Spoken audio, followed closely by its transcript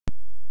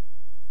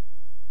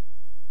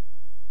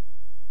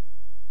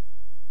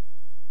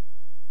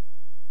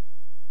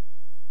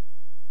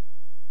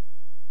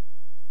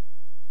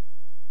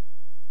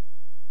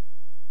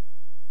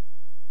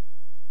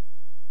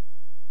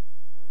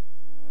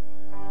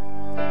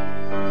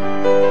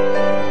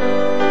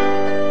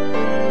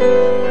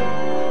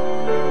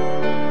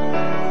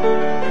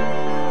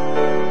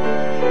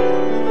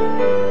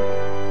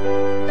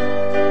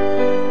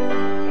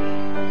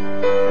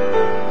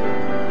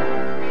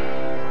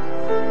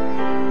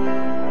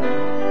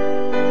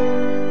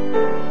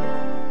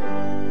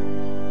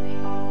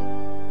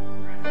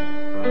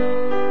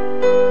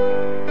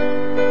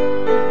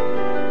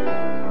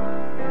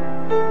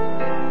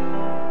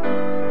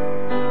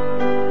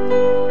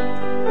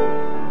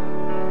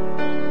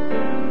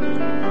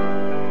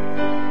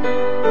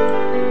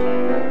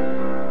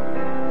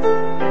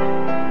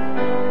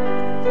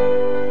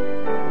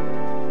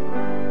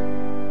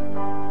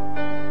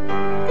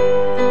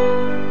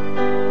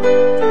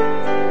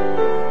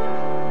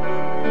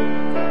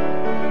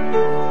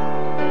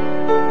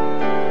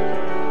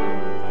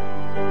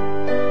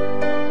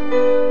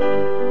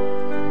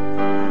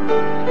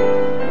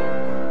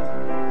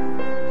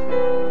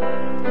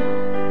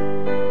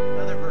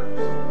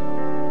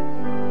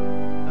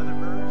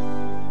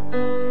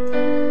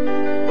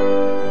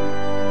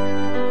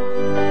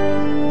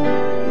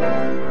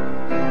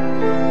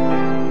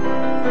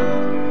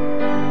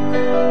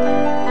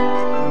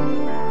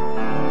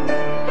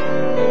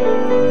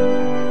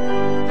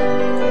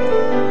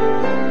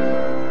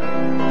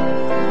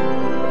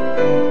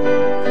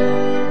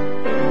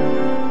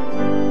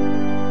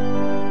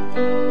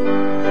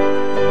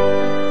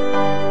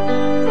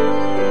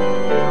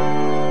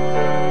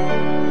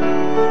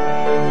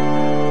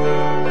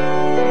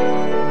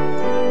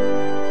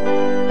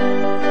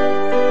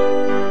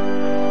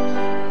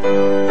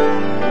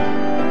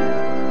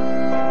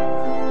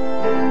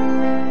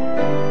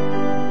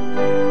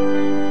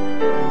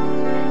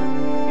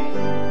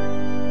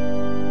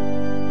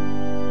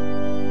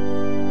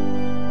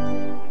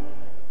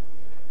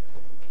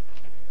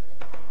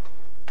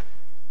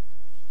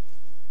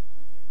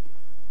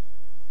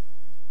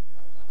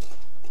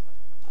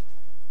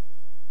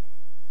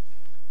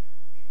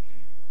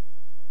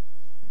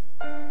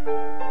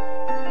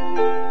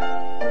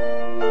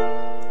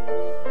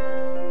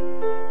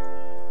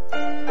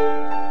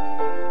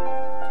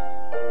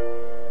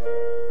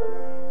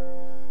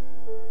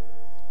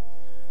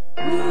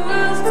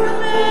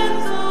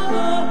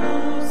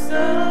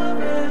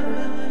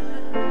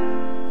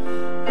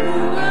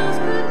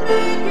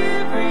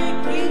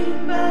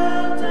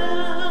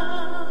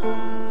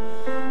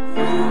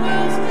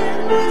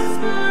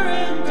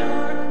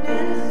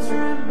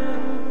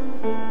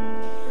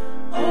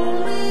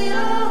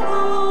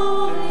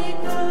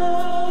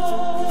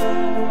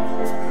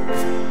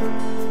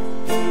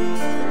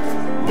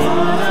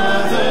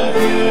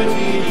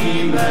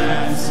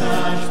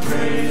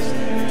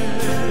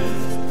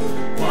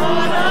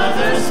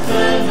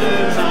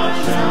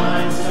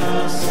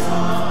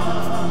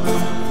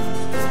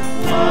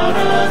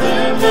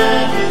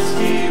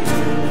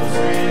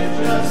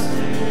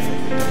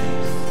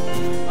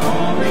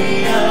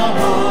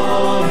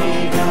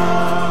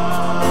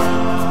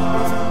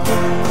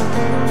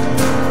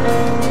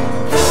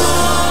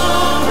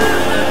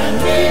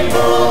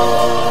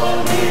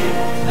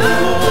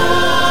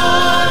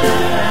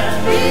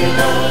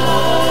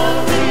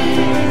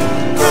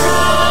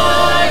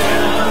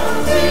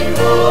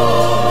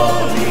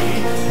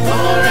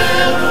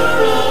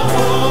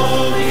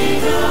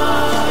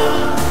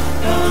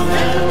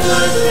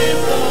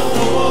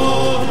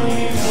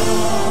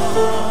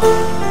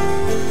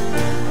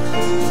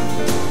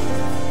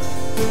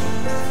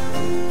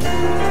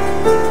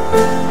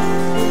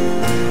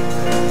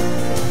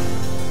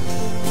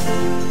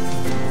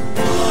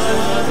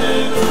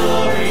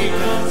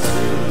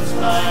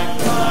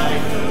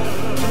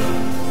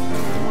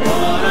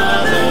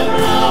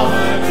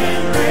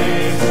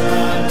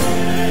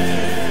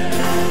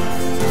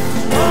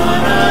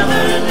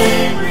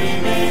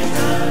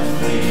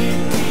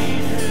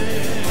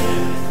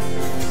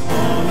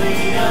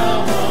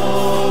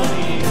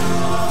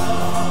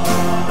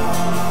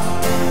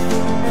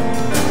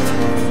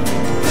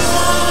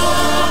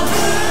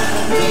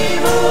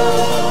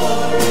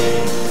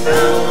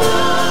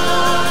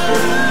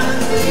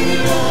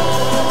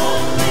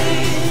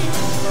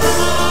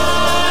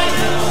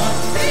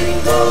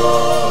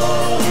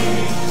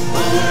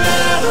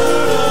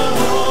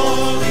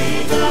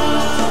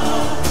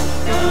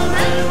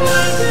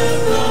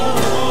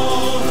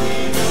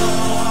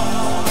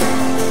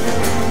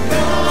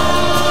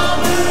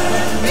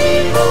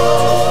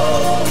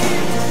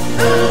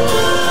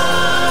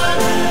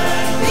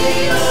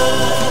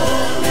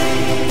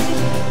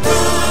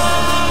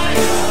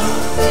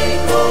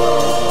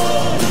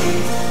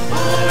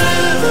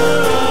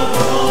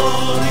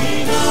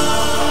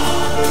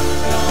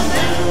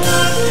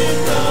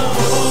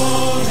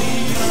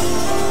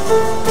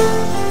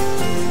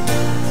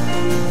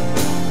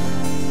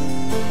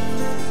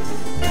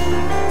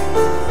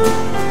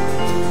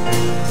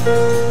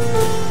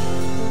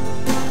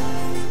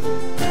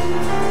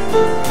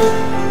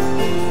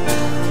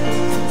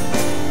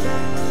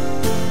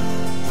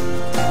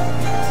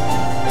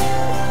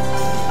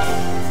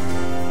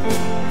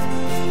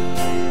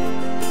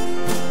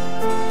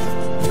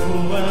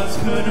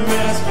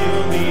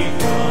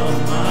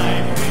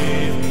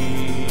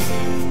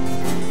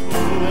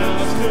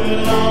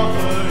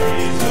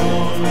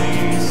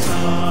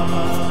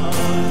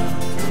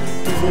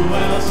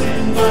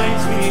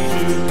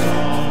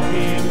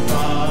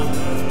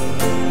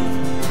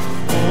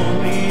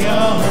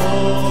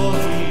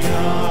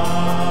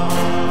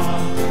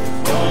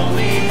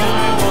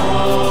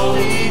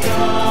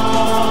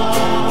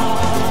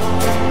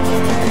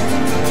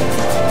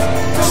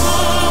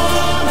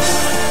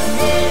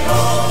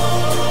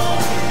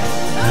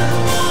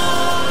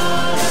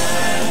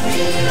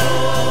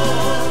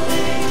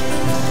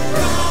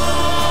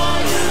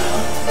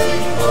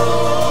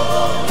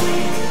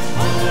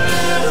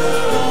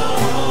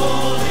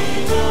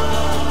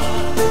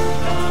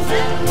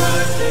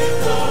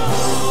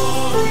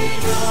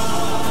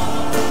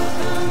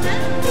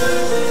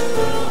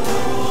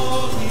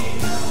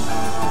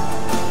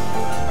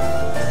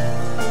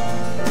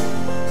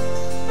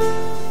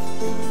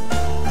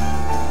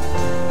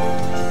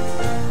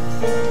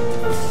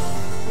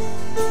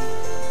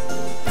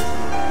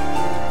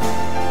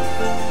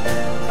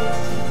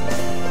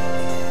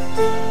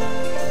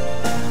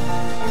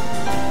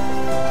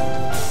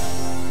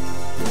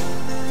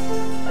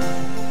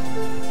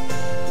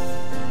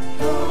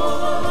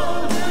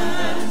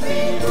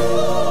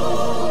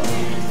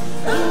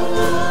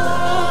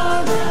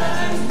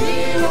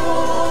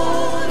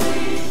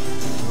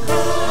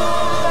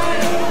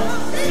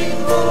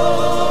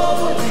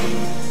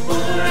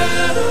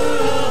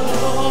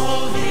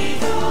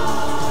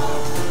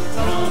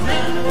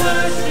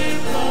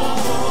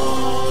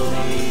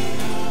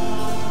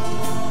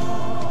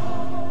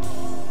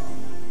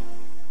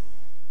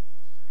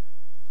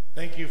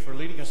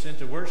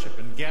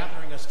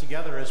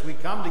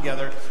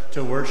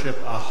To worship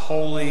a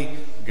holy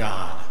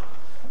God.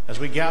 As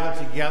we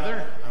gather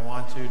together, I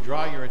want to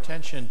draw your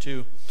attention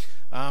to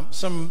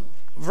some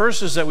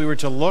verses that we were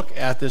to look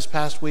at this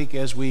past week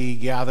as we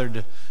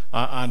gathered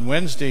on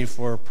Wednesday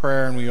for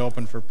prayer and we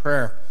opened for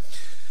prayer.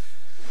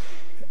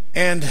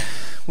 And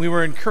we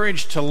were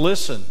encouraged to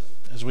listen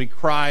as we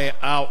cry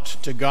out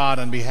to God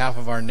on behalf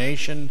of our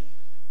nation,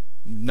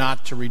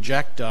 not to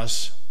reject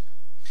us.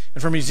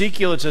 And from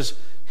Ezekiel it says,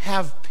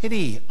 "Have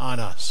pity on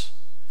us,"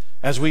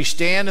 as we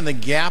stand in the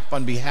gap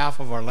on behalf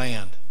of our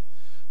land.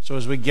 So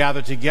as we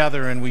gather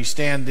together and we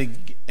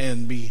stand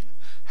in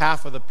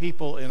behalf of the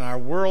people in our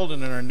world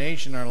and in our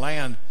nation, our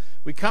land,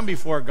 we come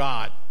before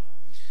God.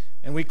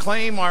 And we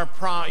claim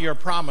your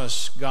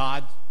promise,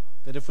 God,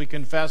 that if we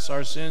confess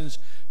our sins,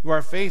 you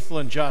are faithful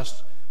and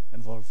just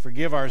and will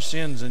forgive our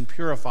sins and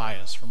purify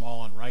us from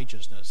all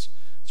unrighteousness.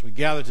 As we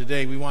gather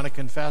today, we want to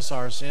confess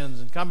our sins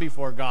and come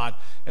before God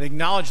and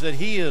acknowledge that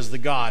He is the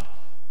God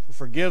who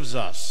forgives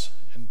us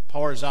and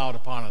pours out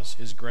upon us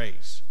His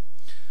grace.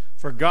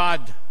 For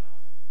God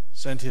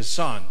sent His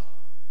Son,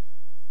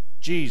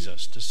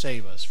 Jesus, to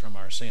save us from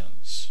our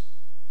sins.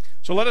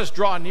 So let us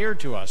draw near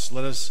to us.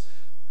 Let us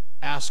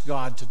ask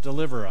God to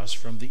deliver us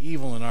from the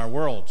evil in our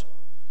world.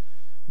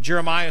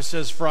 Jeremiah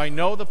says, "For I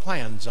know the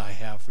plans I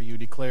have for you,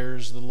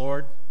 declares the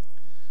Lord,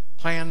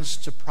 plans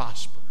to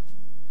prosper,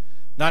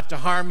 not to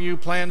harm you,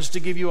 plans to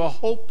give you a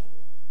hope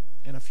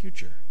and a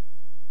future.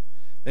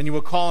 Then you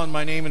will call on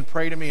my name and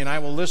pray to me, and I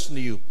will listen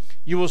to you.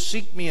 You will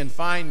seek me and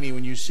find me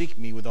when you seek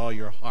me with all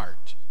your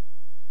heart."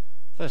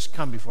 Let us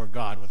come before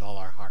God with all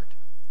our heart.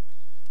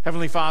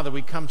 Heavenly Father,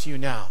 we come to you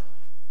now.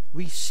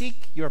 We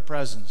seek your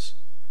presence.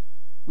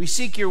 We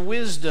seek your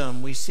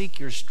wisdom. We seek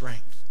your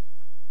strength.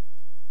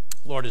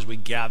 Lord, as we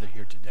gather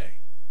here today,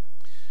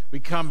 we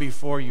come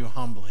before you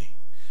humbly,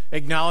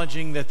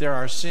 acknowledging that there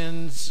are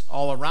sins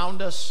all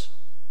around us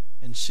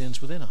and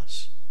sins within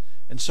us.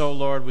 And so,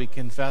 Lord, we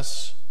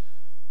confess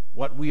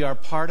what we are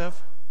part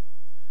of,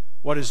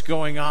 what is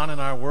going on in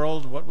our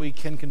world, what we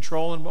can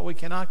control and what we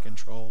cannot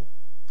control.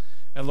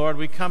 And Lord,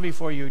 we come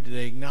before you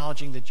today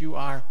acknowledging that you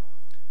are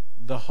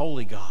the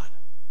holy God,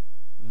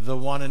 the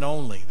one and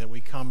only, that we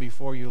come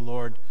before you,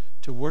 Lord,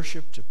 to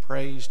worship, to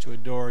praise, to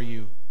adore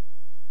you.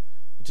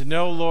 And to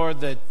know, Lord,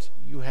 that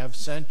you have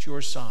sent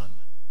your Son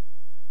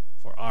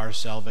for our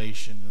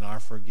salvation and our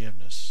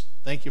forgiveness.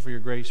 Thank you for your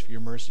grace, for your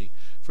mercy,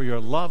 for your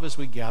love as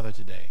we gather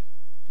today.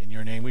 In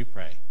your name we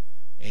pray.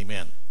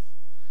 Amen.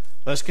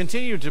 Let's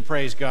continue to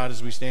praise God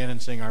as we stand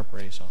and sing our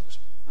praise songs.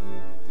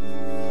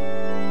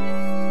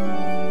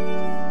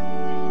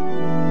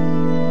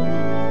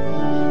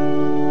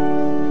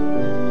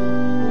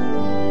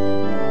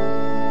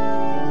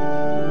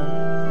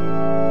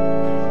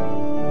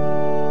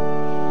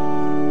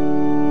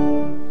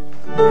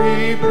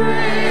 We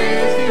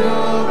praise thee,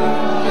 O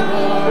God,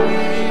 our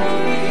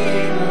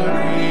Redeemer,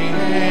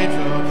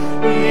 Creator,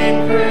 in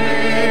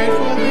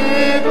grateful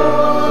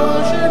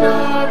devotion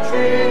of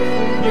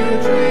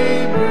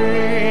tributary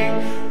bring.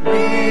 We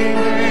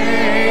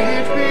lay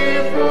it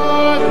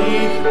before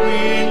thee, we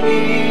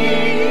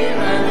kneel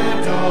and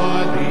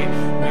adore thee.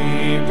 We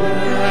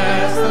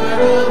bless thy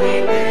holy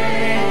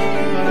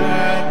name,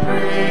 and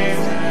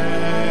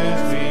praises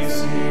we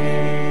sing.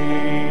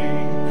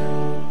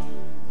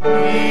 We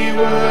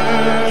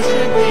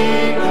worship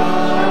thee,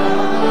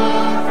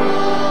 God,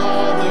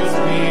 fathers,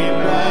 we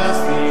bless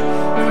thee.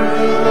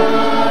 Through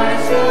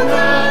life so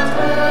that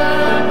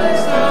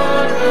endless thou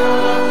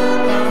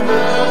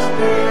hast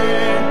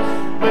been.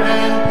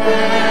 When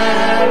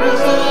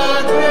perils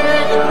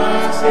overtake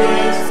us,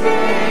 His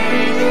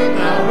gate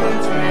thou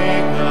wilt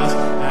take us,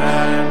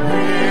 and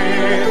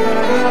with the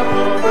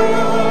help of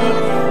God,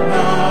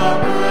 the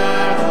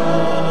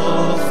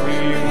battles we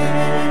win.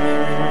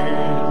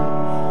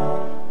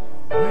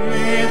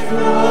 With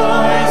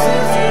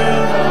voices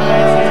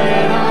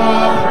united,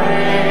 our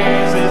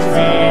praises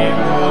we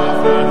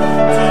offer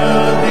to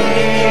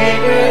thee,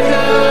 great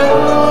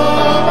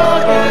Jehovah,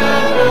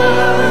 again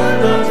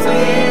anthems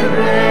we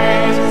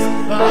raise.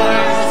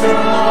 Thy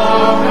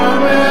strong arm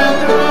will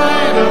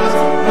guide us,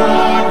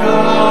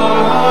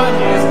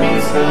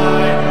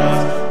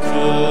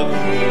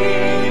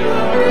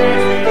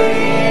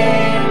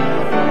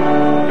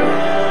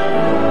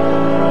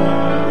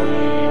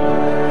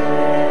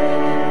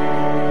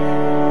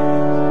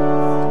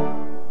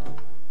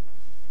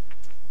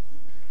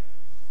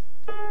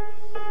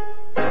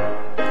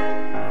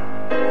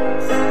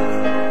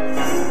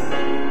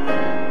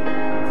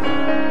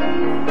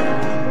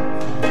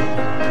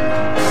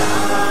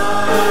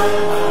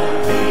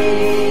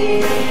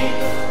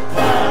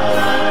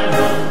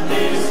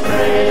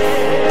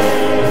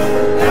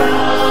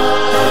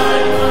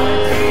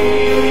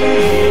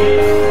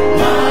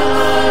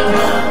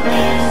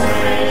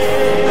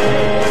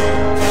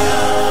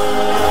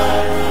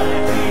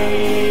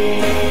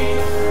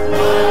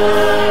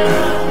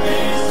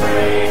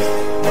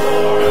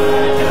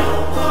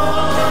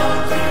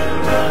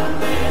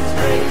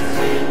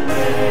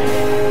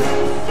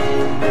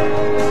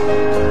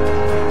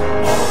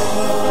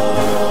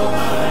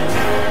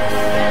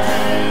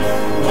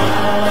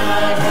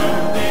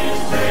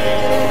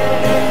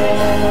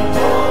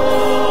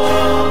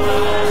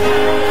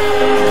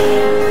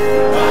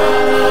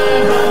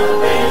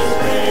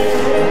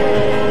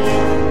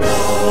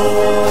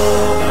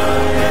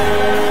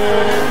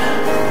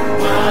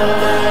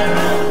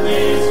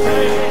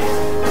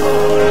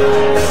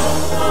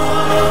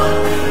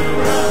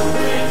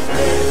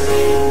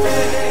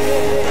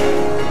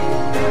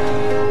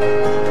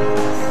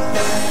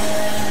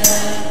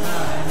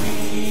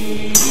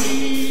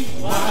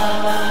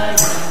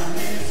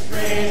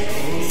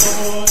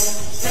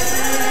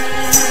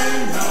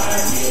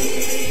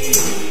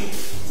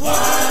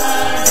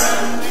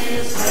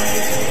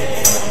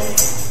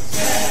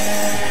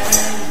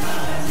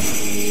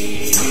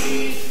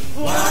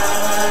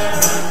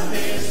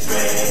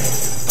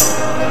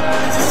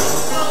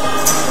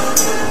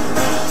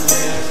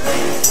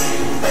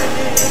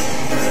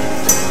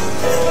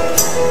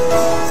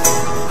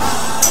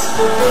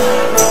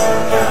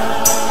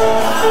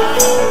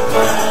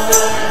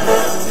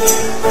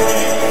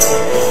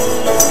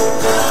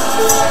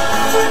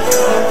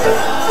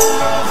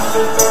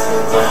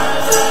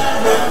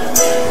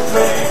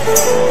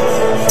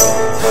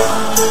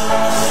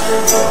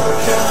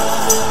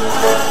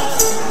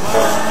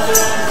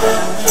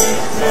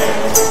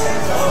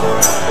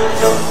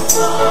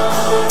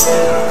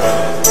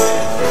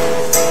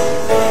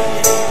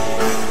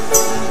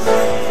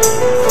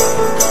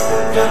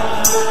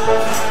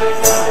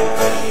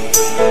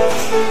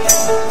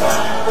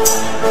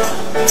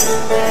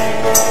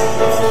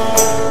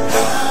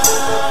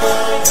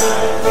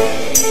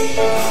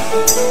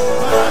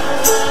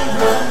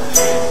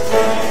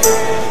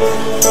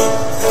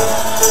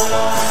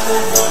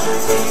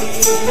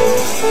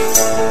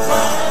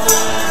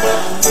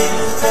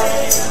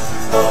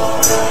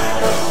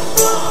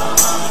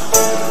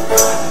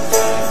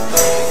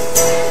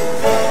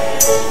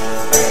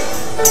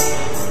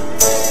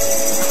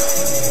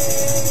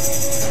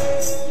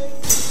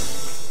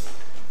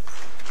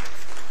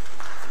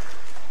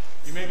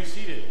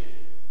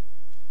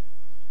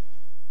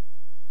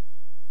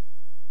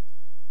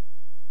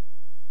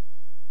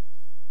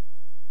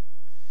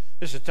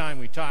 This is the time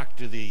we talk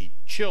to the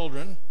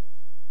children.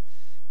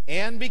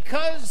 And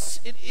because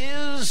it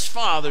is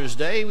Father's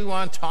Day, we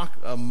want to talk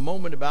a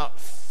moment about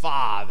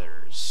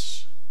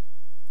fathers.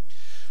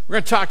 We're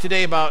going to talk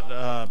today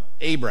about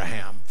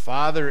Abraham,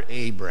 Father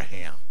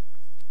Abraham.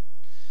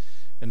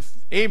 And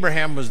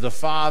Abraham was the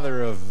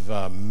father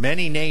of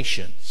many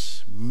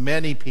nations,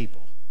 many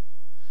people.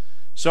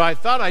 So I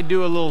thought I'd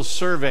do a little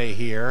survey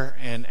here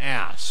and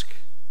ask,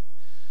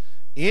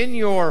 in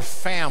your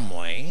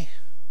family,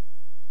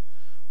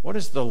 what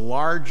is the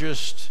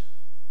largest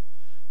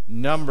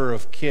number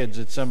of kids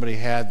that somebody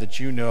had that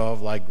you know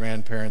of, like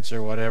grandparents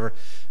or whatever?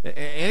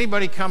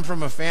 Anybody come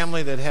from a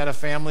family that had a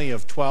family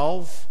of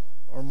 12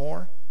 or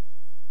more?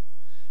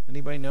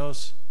 Anybody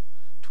knows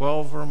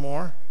 12 or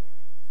more?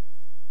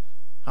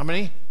 How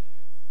many?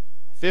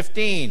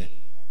 15.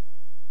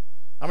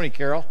 How many,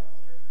 Carol?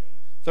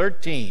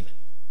 13.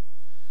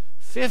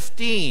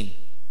 15.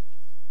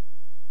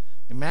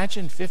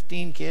 Imagine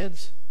 15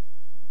 kids.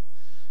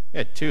 We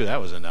had 2,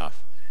 that was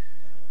enough.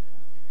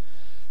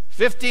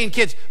 15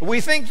 kids.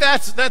 We think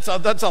that's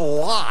a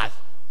lot.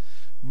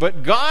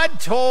 But God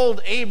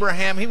told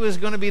Abraham he was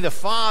going to be the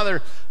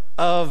father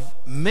of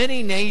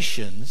many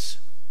nations,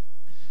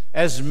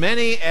 as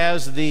many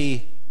as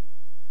the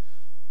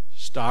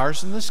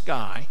stars in the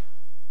sky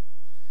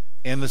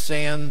and the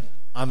sand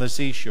on the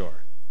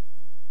seashore.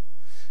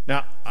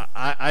 Now,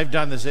 I've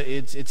done this.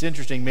 It's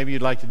interesting. Maybe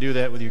you'd like to do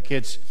that with your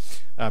kids.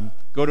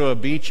 Go to a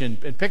beach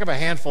and pick up a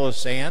handful of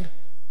sand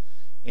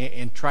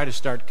and try to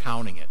start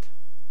counting it.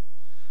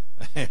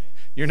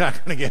 You're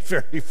not going to get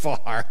very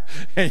far,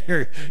 and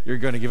you're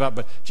going to give up.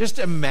 But just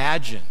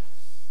imagine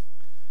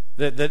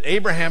that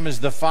Abraham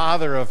is the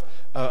father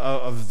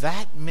of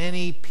that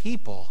many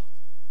people.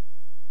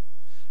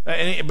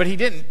 But he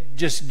didn't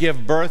just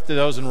give birth to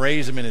those and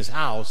raise them in his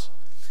house.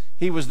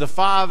 He was the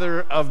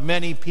father of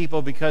many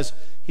people because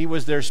he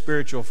was their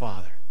spiritual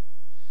father.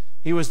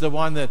 He was the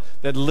one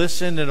that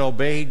listened and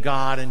obeyed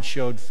God and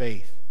showed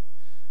faith.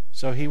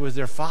 So he was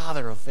their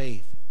father of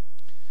faith.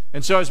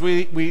 And so as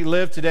we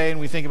live today and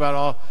we think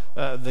about all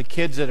the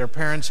kids that our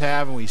parents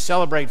have and we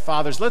celebrate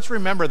fathers, let's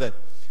remember that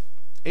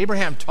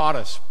Abraham taught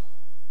us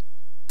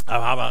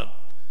how about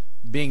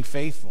being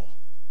faithful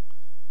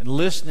and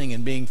listening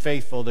and being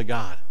faithful to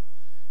God.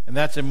 And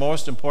that's the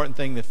most important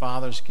thing that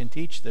fathers can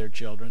teach their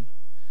children.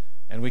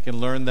 And we can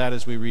learn that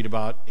as we read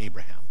about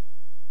Abraham.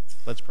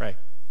 Let's pray.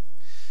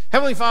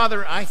 Heavenly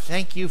Father, I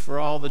thank you for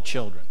all the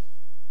children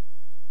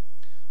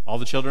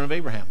of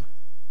Abraham.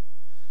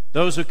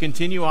 Those who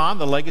continue on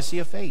the legacy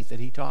of faith that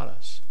he taught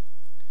us,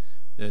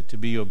 to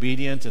be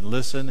obedient and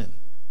listen and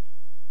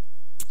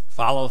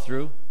follow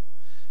through.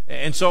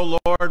 And so,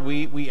 Lord,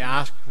 we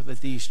ask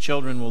that these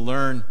children will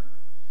learn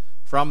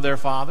from their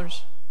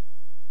fathers,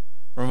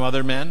 from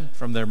other men,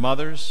 from their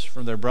mothers,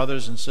 from their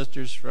brothers and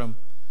sisters, from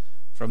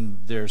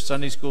their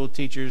Sunday school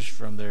teachers,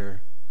 from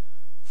their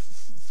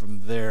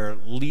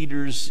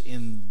leaders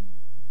in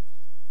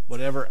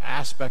whatever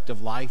aspect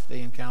of life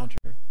they encounter.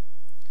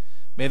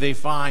 May they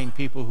find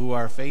people who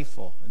are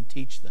faithful and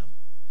teach them.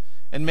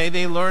 And may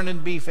they learn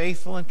and be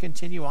faithful and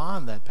continue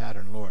on that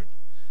pattern, Lord,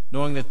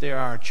 knowing that they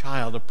are a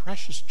child, a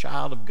precious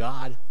child of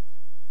God,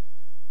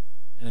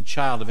 and a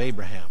child of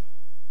Abraham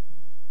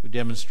who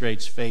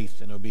demonstrates faith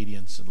and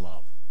obedience and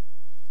love.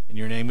 In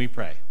your name we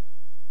pray.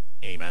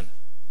 Amen.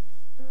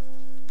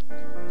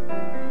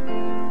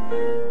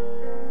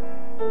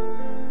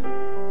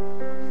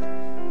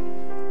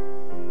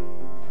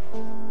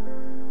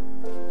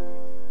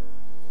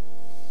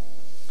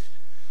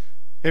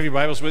 Have your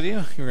Bibles with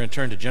you? You're going to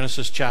turn to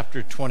Genesis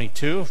chapter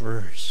 22,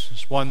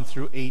 verses 1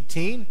 through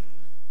 18.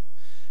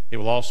 It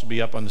will also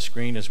be up on the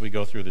screen as we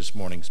go through this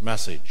morning's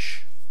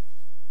message.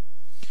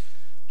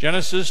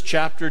 Genesis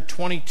chapter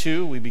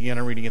 22, we begin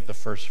our reading at the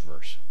first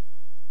verse.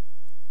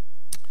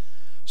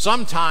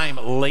 Sometime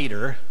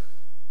later,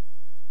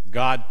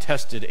 God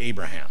tested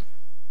Abraham.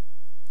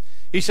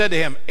 He said to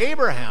him,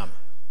 "Abraham."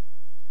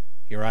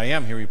 "Here I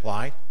am," he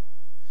replied.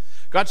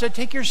 God said,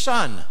 "Take your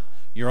son,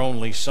 your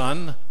only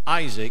son,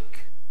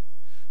 Isaac,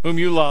 whom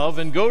you love,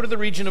 and go to the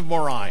region of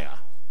Moriah.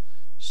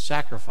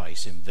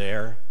 Sacrifice him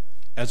there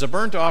as a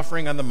burnt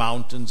offering on the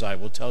mountains I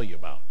will tell you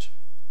about."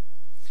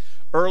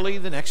 Early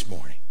the next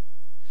morning,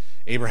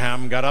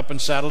 Abraham got up and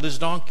saddled his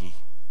donkey.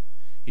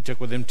 He took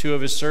with him 2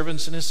 of his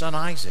servants and his son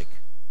Isaac.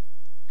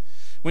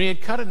 When he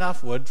had cut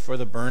enough wood for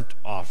the burnt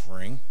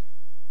offering,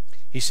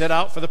 he set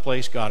out for the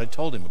place God had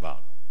told him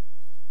about.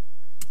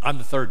 On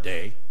the 3rd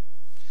day,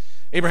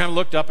 Abraham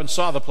looked up and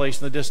saw the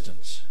place in the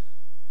distance.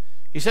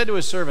 He said to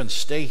his servants,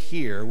 "Stay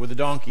here with the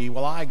donkey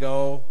while I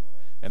go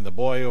and the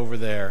boy over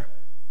there.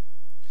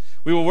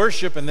 We will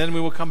worship and then we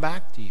will come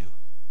back to you."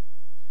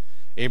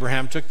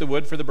 Abraham took the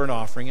wood for the burnt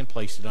offering and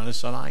placed it on his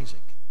son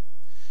Isaac.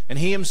 And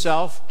he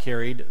himself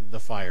carried the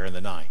fire and the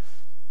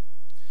knife.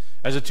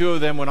 As the 2 of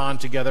them went on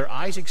together,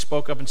 Isaac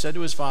spoke up and said to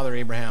his father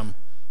Abraham,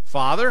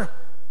 "Father?"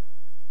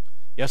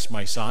 "Yes,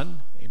 my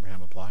son,"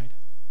 Abraham replied.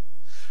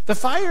 "The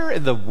fire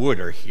and the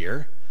wood are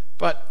here,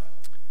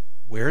 but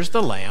where's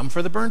the lamb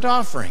for the burnt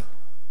offering?"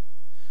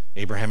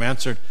 Abraham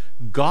answered,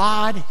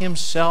 God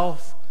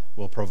himself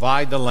will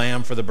provide the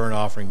lamb for the burnt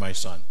offering, my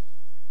son.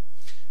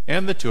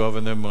 And the two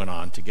of them went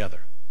on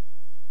together.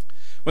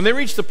 When they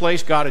reached the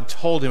place God had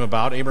told him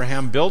about,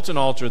 Abraham built an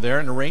altar there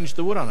and arranged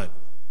the wood on it.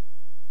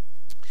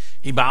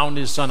 He bound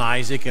his son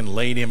Isaac and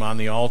laid him on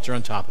the altar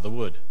on top of the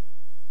wood.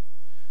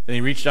 Then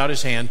he reached out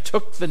his hand,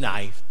 took the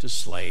knife to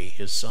slay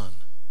his son.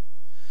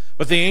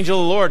 But the angel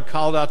of the Lord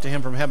called out to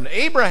him from heaven,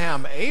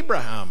 Abraham,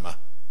 Abraham.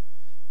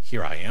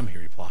 Here I am, he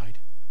replied.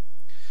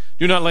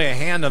 Do not lay a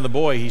hand on the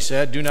boy, he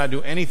said. Do not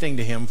do anything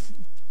to him.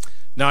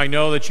 Now I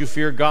know that you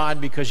fear God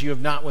because you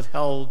have not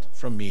withheld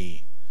from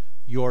me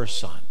your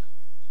son,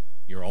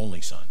 your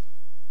only son.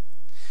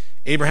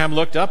 Abraham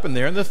looked up, and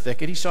there in the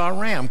thicket he saw a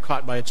ram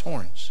caught by its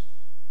horns.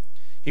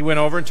 He went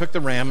over and took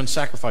the ram and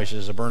sacrificed it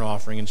as a burnt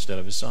offering instead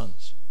of his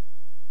sons.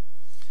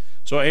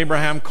 So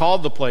Abraham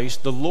called the place,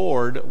 the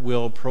Lord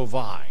will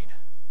provide.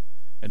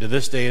 And to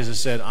this day, as it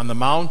said, on the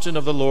mountain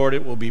of the Lord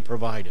it will be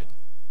provided.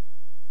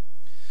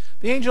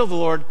 The angel of the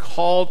Lord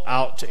called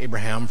out to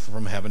Abraham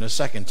from heaven a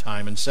second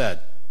time and said,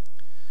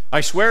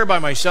 I swear by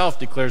myself,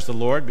 declares the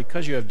Lord,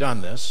 because you have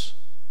done this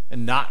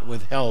and not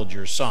withheld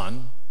your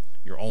son,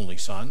 your only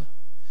son,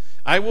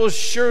 I will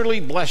surely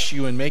bless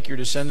you and make your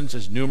descendants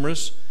as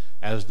numerous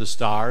as the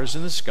stars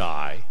in the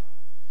sky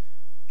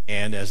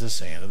and as the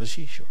sand of the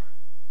seashore.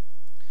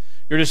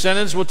 Your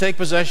descendants will take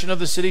possession of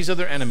the cities of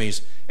their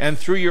enemies, and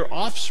through your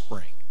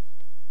offspring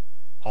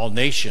all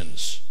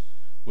nations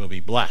will be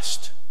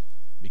blessed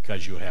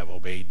because you have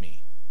obeyed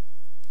me.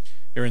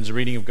 Here ends the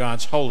reading of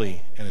God's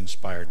holy and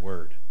inspired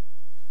word.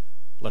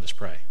 Let us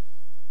pray.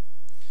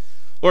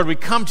 Lord, we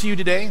come to you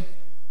today.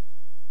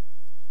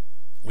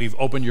 We've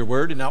opened your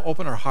word, and now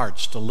open our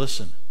hearts to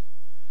listen,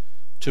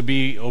 to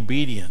be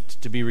obedient,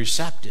 to be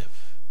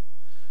receptive,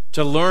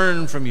 to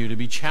learn from you, to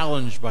be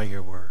challenged by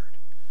your word.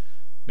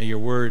 May your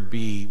word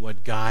be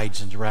what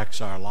guides and directs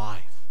our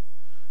life,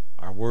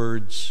 our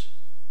words,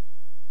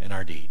 and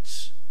our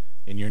deeds.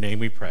 In your name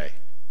we pray.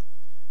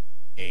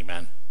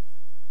 Amen.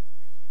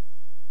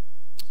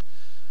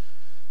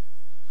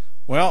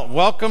 Well,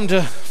 welcome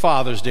to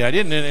Father's Day. I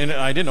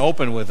didn't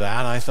open with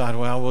that. I thought,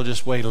 well, we'll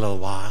just wait a little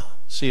while,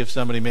 see if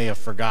somebody may have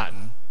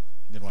forgotten.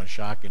 Didn't want to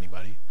shock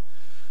anybody.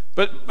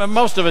 But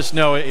most of us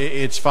know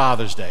it's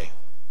Father's Day.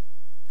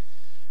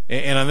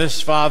 And on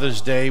this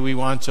Father's Day, we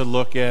want to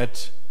look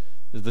at,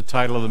 the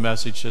title of the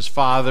message says,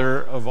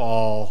 Father of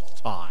all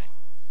time.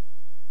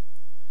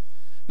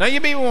 Now,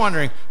 you may be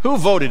wondering, who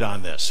voted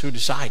on this? Who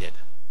decided?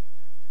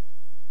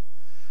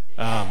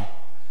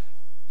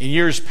 In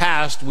years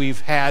past,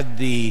 we've had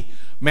the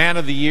Man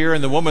of the Year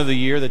and the Woman of the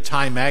Year that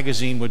Time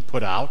magazine would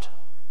put out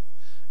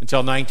until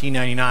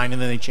 1999,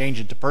 and then they changed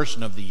it to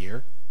Person of the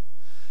Year.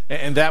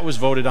 And that was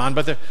voted on.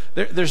 But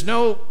there's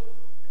no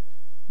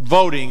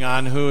voting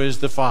on who is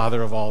the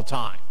father of all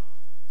time.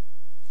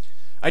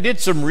 I did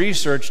some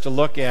research to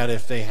look at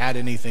if they had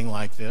anything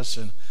like this,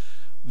 and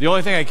the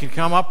only thing I could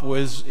come up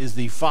with is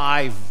the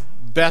 5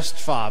 best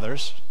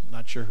fathers. I'm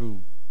not sure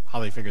how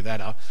they figured that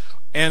out.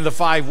 And the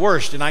 5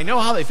 worst. And I know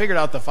how they figured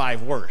out the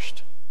 5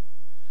 worst.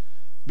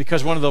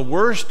 Because one of the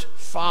worst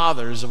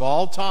fathers of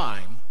all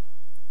time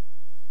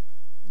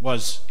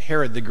was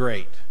Herod the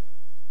Great.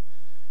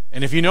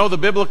 And if you know the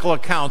biblical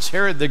accounts,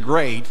 Herod the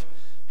Great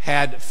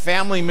had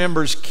family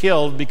members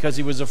killed because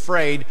he was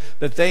afraid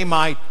that they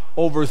might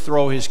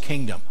overthrow his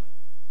kingdom.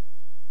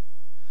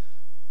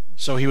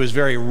 So he was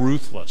very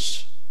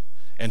ruthless.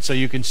 And so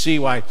you can see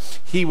why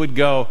he would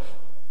go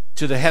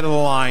to the head of the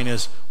line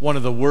as one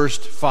of the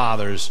worst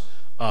fathers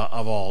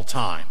of all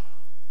time.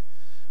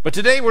 But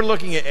today we're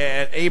looking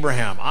at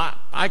Abraham.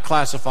 I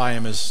classify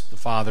him as the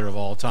father of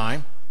all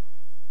time.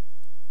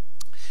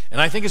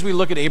 And I think as we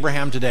look at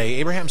Abraham today,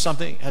 Abraham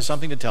has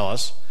something to tell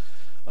us.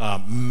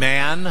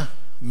 Men,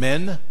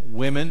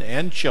 women,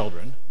 and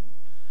children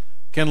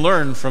can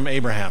learn from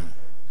Abraham.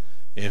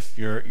 If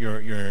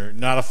you're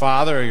not a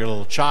father or you're a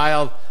little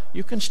child,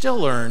 you can still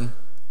learn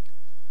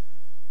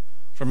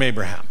from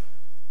Abraham.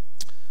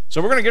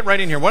 So we're going to get right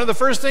in here. One of the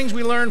first things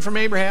we learn from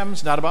Abraham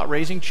is not about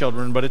raising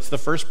children, but it's the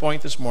first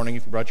point this morning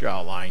if you brought your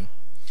outline.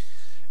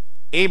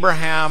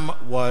 Abraham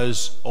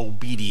was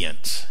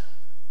obedient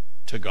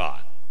to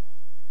God.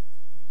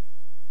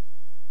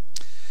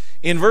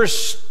 In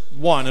verse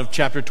 1 of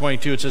chapter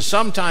 22, it says,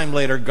 sometime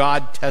later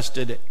God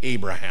tested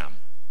Abraham.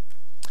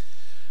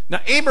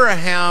 Now,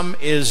 Abraham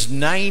is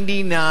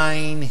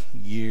 99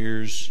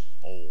 years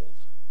old.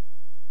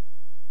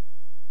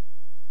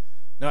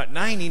 Now, at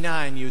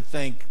 99, you'd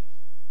think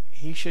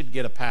he should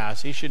get a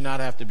pass. He should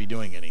not have to be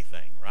doing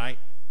anything, right?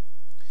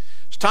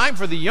 It's time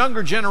for the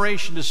younger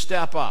generation to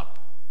step up.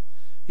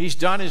 He's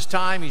done his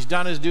time. He's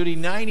done his duty.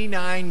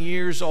 99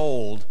 years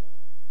old.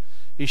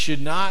 He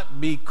should not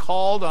be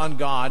called on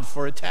God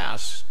for a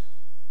task.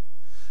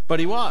 But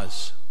he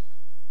was.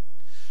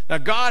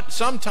 Now,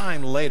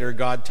 sometime later,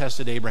 God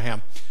tested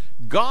Abraham.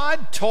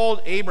 God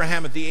told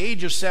Abraham at the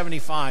age of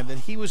 75 that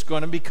he was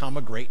going to become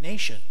a great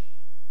nation.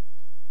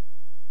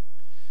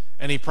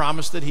 And he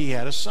promised that he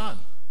had a son.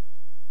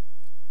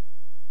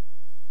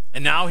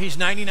 And now he's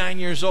 99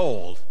 years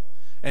old.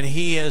 And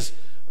he has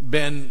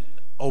been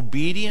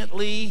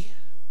obediently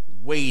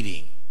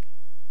waiting.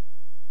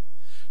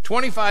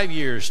 25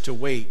 years to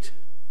wait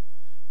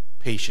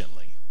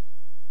patiently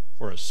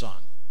for a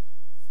son.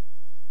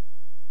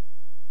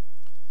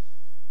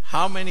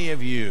 How many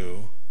of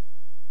you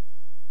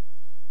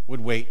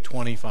would wait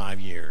 25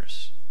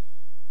 years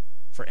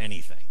for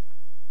anything?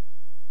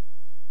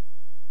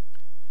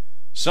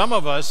 Some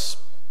of us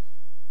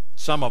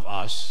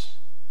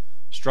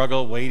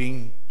struggle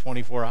waiting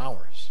 24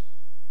 hours.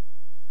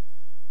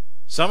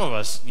 Some of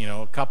us,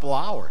 a couple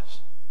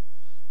hours.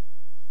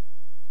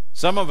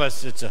 Some of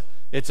us,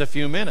 it's a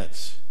few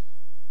minutes.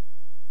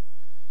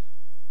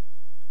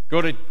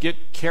 Go to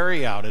get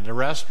carry out at a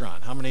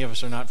restaurant. How many of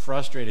us are not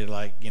frustrated?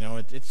 Like,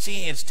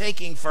 it's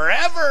taking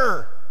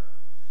forever.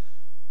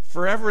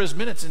 Forever is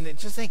minutes. And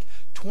just think,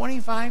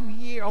 25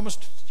 years,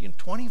 almost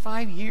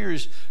 25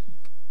 years,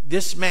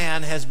 this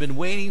man has been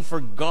waiting for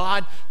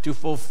God to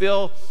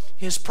fulfill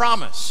his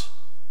promise.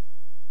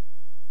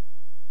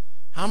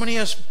 How many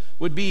of us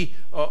would be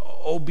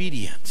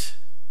obedient?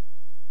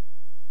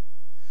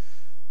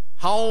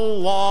 How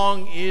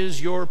long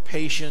is your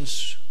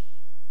patience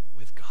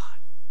with God?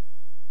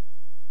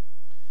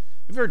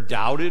 Have you ever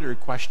doubted or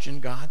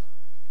questioned God?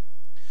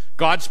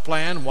 God's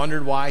plan,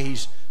 wondered why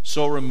he's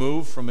so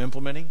removed from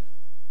implementing?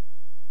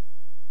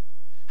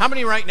 How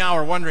many right now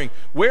are wondering,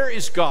 where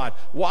is God?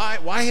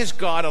 Why has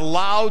God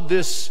allowed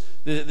this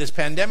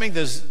pandemic,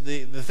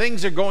 the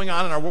things that are going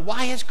on in our world?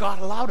 Why has God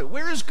allowed it?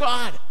 Where is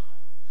God?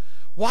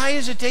 Why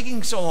is it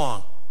taking so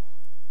long?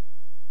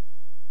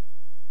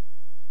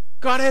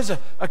 God has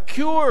a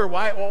cure.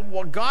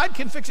 Well, God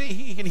can fix it.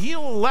 He can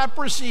heal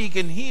leprosy. He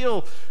can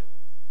heal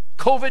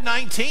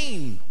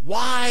COVID-19.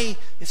 Why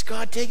is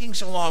God taking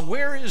so long?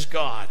 Where is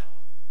God?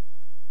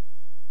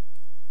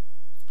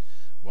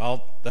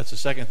 Well, that's the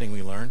second thing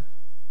we learn.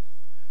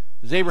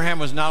 Because Abraham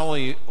was not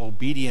only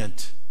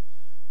obedient,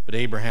 but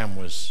Abraham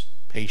was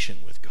patient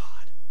with God.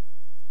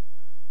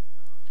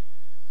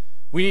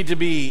 We need to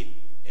be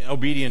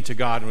obedient to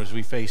God as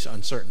we face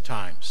uncertain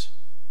times.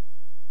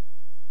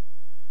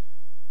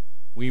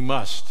 We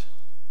must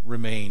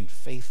remain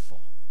faithful.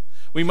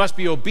 We must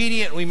be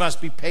obedient. We must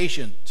be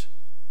patient.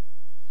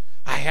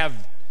 I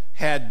have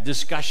had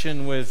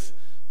discussion with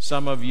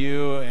some of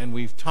you, and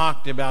we've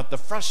talked about the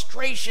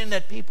frustration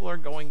that people are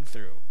going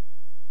through.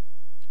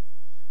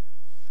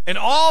 And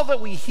all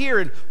that we hear,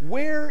 and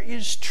where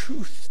is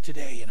truth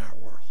today in our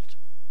world?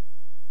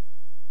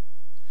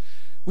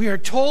 We are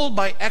told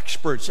by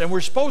experts, and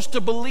we're supposed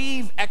to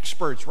believe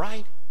experts,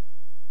 right?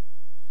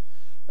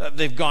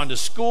 They've gone to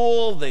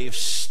school, they've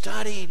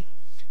studied,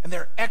 and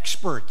they're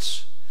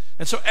experts.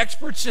 And so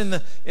experts in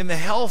the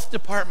health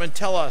department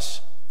tell us,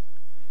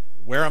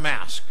 wear a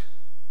mask.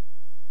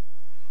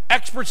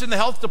 Experts in the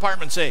health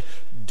department say,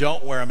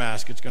 don't wear a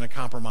mask, it's going to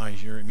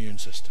compromise your immune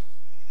system.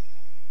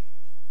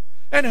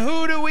 And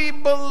who do we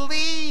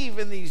believe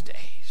in these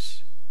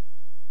days?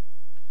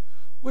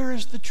 Where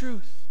is the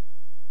truth?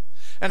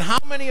 And how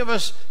many of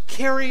us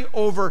carry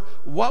over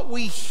what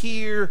we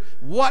hear,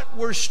 what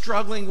we're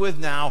struggling with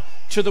now,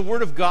 to the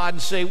Word of God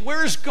and say,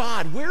 where's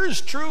God? Where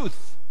is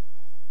truth?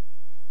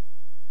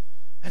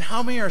 And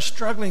how many are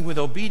struggling with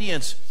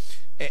obedience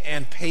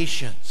and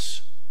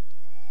patience?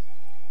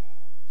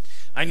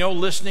 I know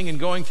listening and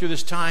going through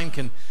this time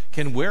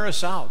can wear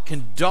us out,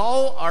 can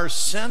dull our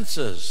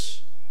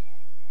senses.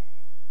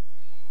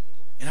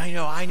 And I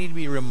know I need to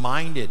be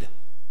reminded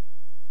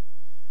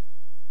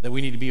that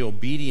we need to be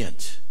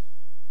obedient.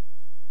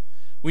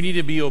 We need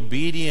to be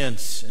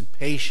obedient and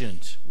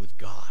patient with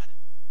God.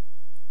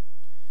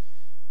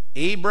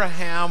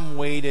 Abraham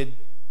waited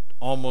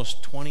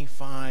almost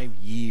 25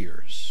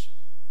 years.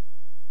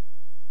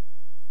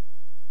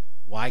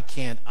 Why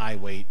can't I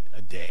wait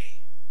a day?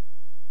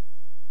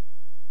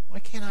 Why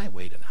can't I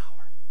wait an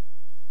hour?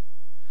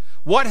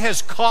 What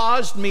has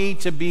caused me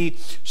to be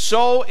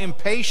so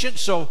impatient,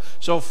 so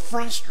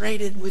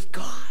frustrated with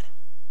God?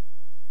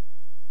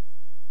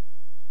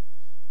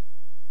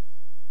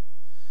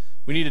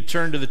 We need to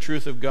turn to the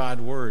truth of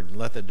God's Word and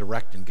let that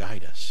direct and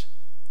guide us.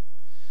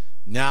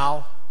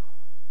 Now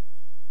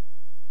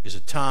is a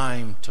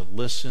time to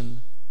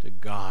listen to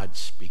God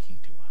speaking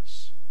to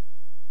us.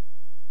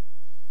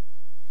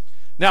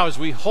 Now, as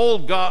we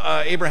hold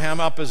Abraham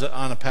up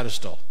on a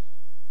pedestal,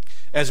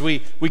 as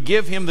we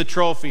give him the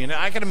trophy, and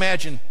I can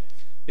imagine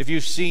if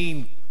you've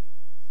seen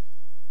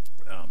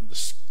the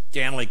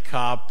Stanley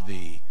Cup,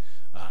 the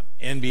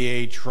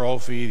NBA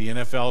trophy, the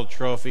NFL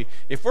trophy,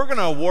 if we're going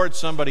to award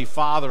somebody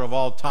father of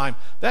all time,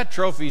 that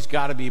trophy's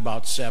got to be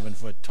about 7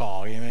 foot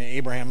tall.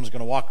 Abraham's going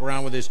to walk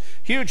around with this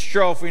huge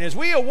trophy, and as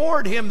we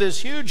award him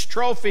this huge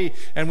trophy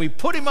and we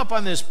put him up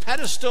on this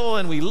pedestal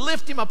and we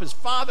lift him up as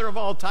father of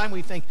all time,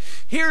 we think,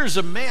 here's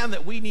a man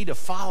that we need to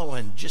follow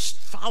and just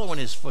follow in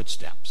his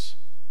footsteps.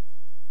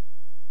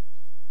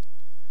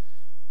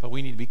 But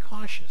we need to be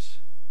cautious.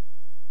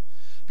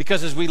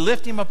 Because as we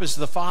lift him up as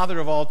the father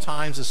of all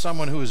times, as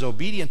someone who is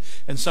obedient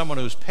and someone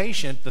who is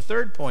patient, the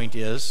third point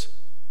is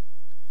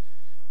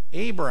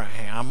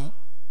Abraham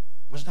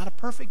was not a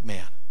perfect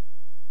man.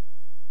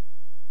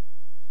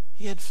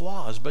 He had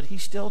flaws, but he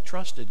still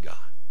trusted God.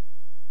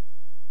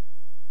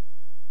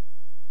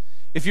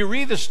 If you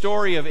read the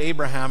story of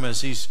Abraham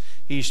as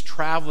he's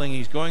traveling,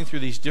 he's going through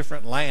these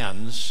different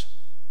lands,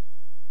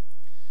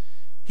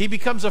 he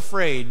becomes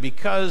afraid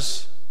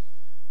because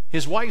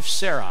his wife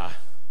Sarah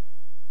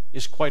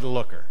is quite a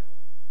looker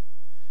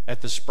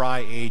at the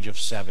spry age of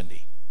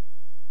 70.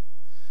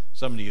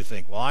 Some of you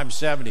think, well, I'm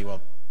 70.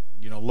 Well,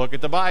 look at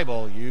the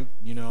Bible, you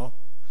know.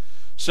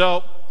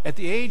 So, at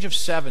the age of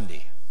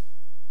 70,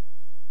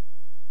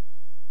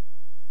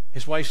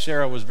 his wife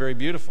Sarah was very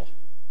beautiful.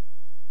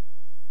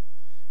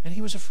 And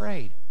he was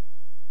afraid.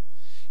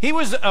 He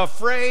was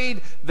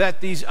afraid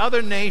that these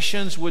other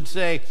nations would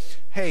say,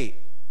 hey,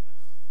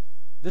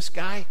 this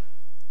guy,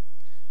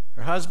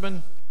 her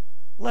husband,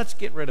 let's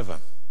get rid of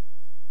him.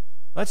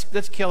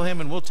 Let's kill him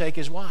and we'll take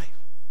his wife.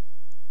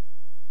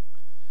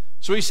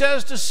 So he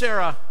says to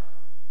Sarah,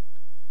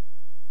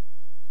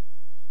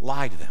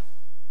 lie to them.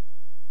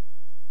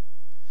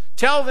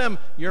 Tell them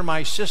you're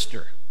my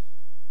sister,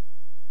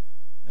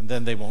 and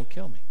then they won't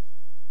kill me.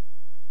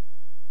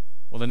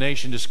 Well, the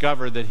nation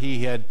discovered that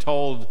he had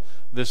told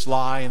this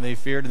lie, and they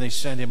feared, and they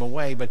sent him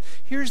away. But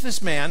here's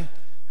this man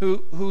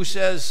who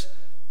says,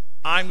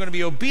 I'm going to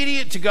be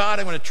obedient to God.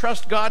 I'm going to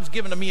trust God's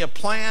given me a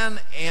plan,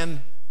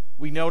 and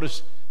we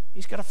notice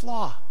he's got a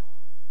flaw.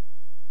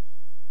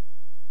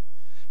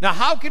 Now,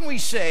 how can we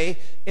say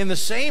in the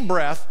same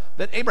breath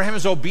that Abraham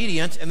is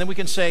obedient, and then we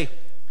can say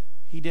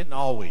he didn't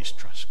always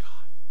trust God?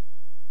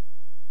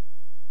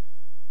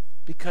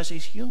 Because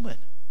he's human,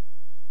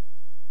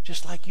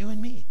 just like you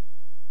and me.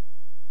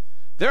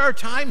 There are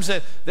times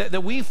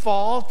that we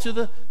fall to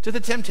the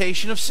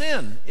temptation of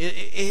sin.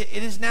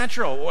 It is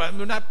natural.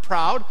 We're not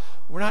proud.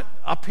 We're not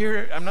up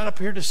here. I'm not up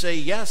here to say,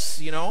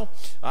 yes,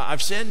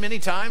 I've sinned many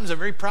times. I'm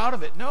very proud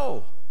of it.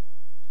 No.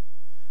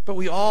 But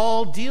we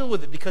all deal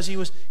with it because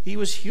he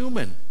was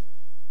human.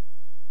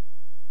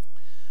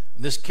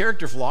 And this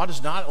character flaw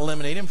does not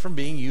eliminate him from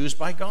being used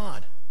by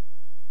God.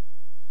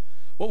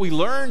 What we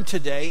learn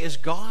today is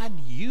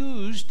God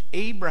used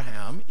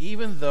Abraham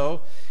even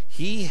though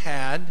he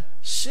had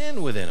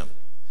sin within him.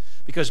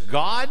 Because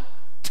God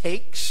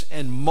takes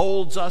and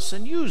molds us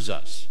and uses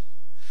us.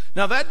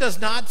 Now that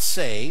does not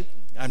say,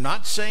 I'm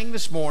not saying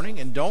this morning,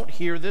 and don't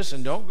hear this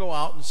and don't go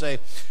out and say,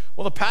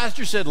 well, the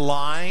pastor said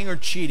lying or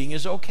cheating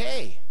is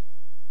okay.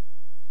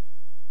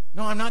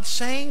 No, I'm not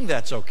saying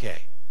that's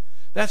okay.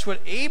 That's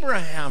what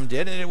Abraham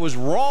did, and it was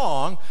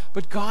wrong,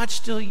 but God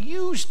still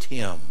used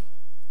him.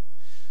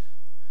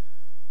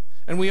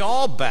 And we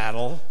all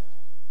battle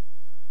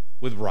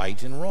with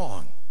right and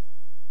wrong.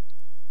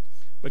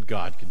 But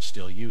God can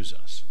still use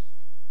us.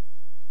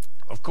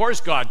 Of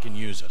course God can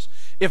use us.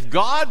 If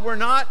God were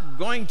not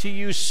going to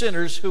use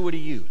sinners, who would he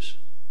use?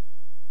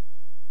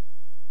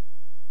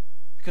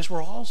 Because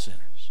we're all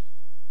sinners.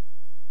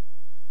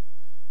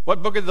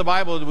 What book of the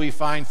Bible do we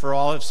find for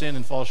all have sinned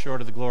and fall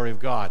short of the glory of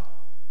God?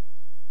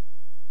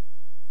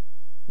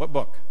 What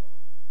book?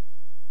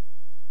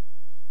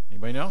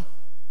 Anybody know?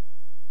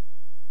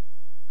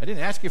 I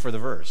didn't ask you for the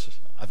verse.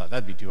 I thought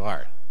that'd be too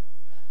hard.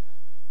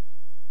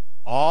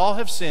 All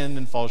have sinned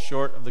and fall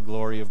short of the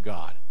glory of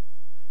God.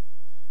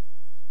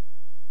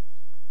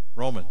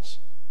 Romans.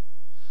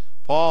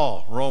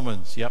 Paul,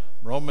 Romans. Yep,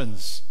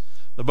 Romans.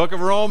 The book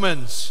of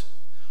Romans.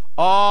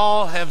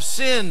 All have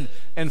sinned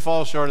and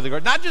fall short of the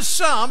glory. Not just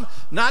some,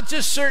 not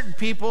just certain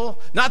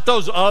people, not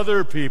those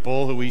other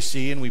people who we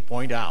see and we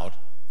point out.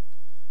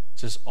 It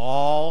says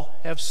all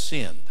have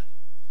sinned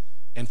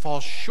and fall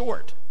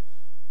short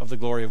of the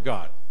glory of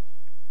God.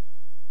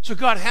 So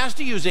God has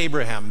to use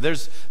Abraham.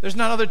 There's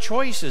not other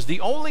choices. The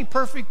only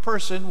perfect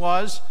person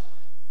was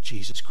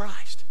Jesus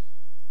Christ,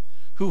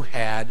 who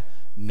had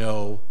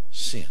no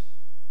sin.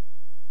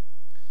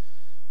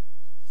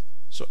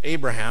 So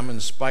Abraham, in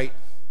spite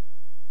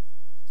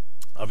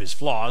of his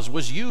flaws,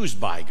 was used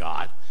by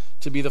God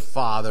to be the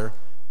father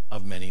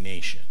of many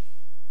nations.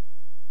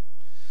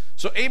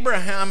 So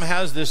Abraham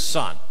has this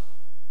son.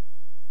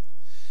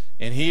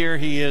 And here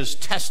he is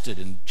tested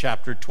in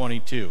chapter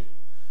 22.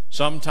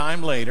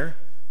 Sometime later,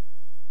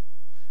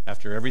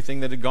 after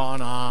everything that had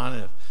gone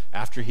on,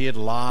 after he had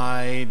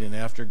lied, and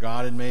after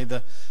God had made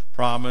the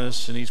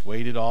promise, and he's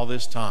waited all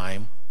this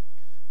time,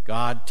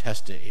 God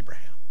tested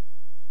Abraham.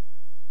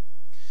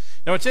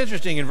 Now it's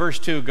interesting, in verse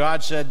 2,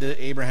 God said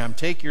to Abraham,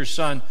 take your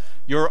son,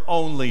 your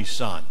only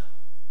son.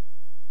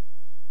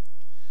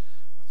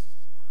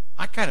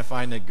 I kind of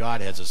find that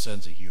God has a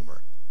sense of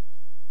humor.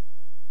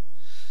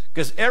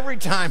 Because every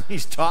time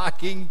he's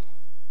talking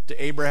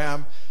to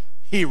Abraham,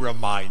 he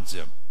reminds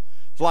him.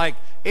 It's like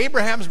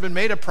Abraham's been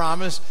made a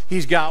promise.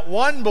 He's got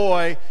one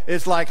boy.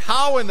 It's like,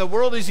 how in the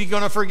world is he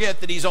going to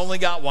forget that he's only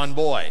got one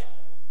boy?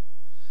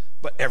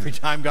 But every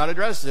time God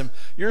addresses him,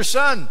 your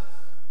son, in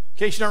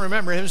case you don't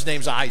remember, his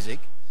name's Isaac.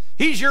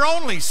 He's your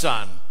only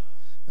son.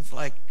 It's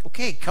like,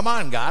 okay, come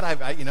on, God.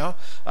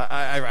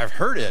 I've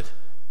heard it.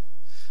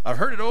 I've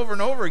heard it over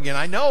and over again.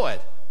 I know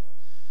it.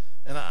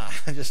 And I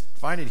just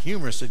find it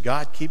humorous that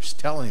God keeps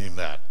telling him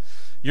that.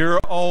 Your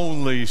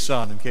only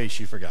son, in case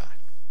you forgot.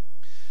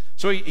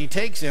 So he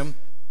takes him,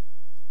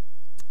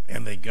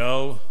 And they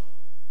go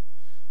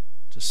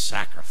to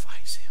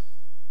sacrifice him.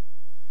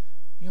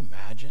 Can you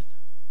imagine?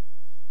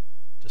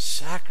 To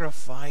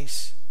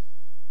sacrifice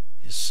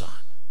his son.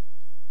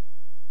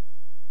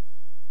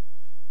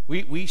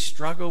 We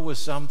struggle with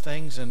some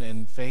things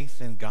in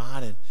faith in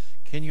God, and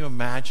can you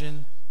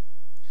imagine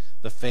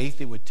the faith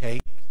it would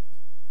take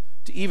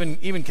to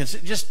even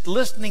consider, just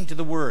listening to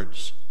the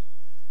words,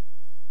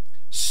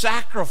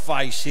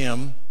 sacrifice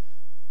him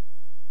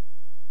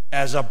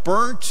as a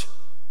burnt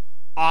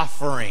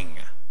offering.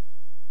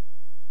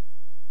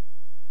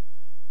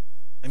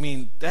 I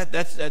mean,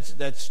 that's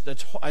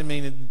I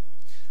mean,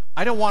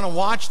 I don't want to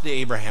watch the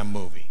Abraham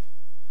movie.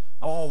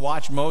 I want to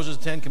watch Moses'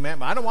 10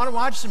 Commandments. I don't want to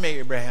watch the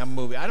Abraham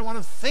movie. I don't want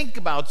to think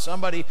about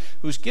somebody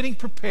who's getting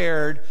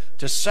prepared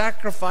to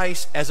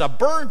sacrifice as a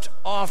burnt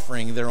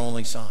offering their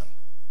only son.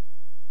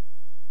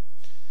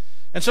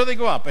 And so they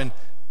go up, and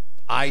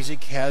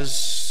Isaac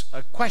has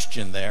a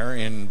question there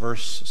in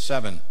verse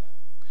 7.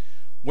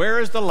 Where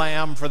is the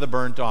lamb for the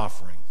burnt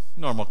offering?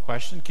 Normal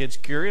question. Kid's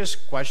curious.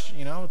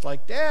 Question, it's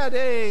like, Dad,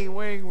 hey,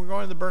 wait, we're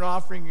going to the burnt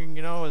offering,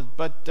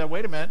 but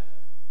wait a minute.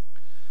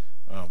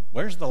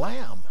 Where's the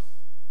lamb?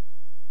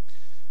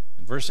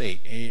 In verse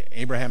 8,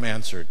 Abraham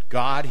answered,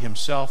 God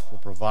himself will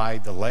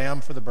provide the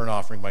lamb for the burnt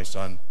offering, my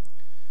son.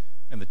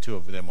 And the two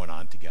of them went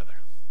on together.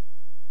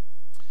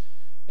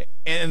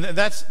 And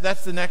that's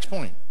the next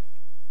point.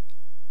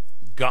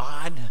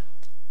 God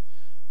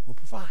will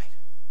provide.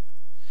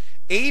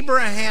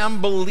 Abraham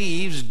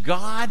believes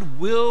God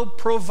will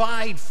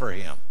provide for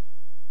him.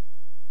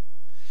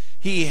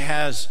 He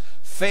has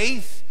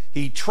faith.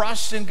 He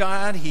trusts in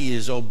God. He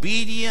is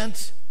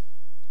obedient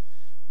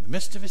in the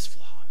midst of his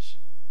flaws.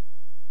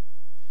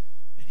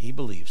 And he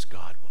believes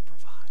God will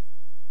provide.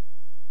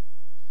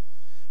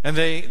 And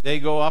they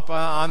go up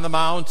on the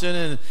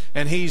mountain,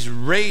 and he's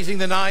raising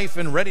the knife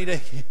and ready to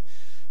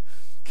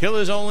kill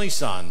his only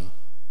son.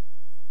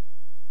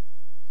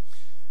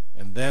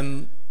 And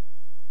then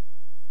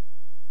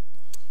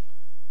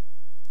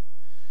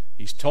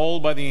he's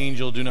told by the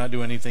angel, do not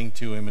do anything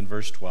to him in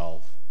verse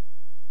 12.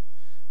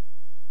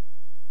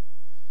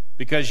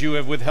 Because you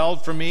have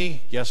withheld from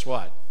me, guess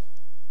what?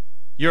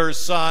 Your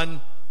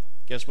son,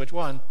 guess which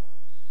one?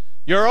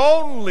 Your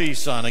only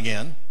son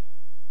again.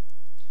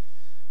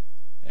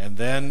 And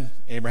then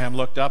Abraham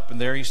looked up,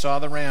 and there he saw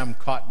the ram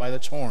caught by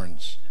its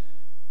horns.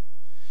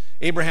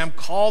 Abraham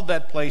called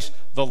that place,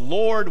 the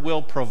Lord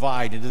will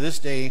provide. And to this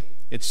day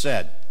it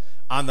said,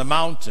 on the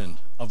mountain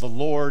of the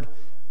Lord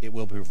it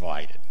will be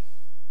provided.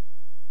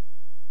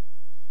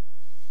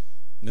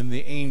 And then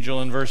the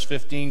angel in verse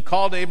 15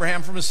 called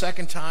Abraham from a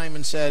second time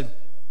and said,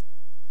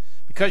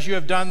 because you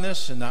have done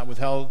this and not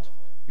withheld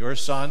your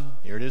son,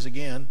 here it is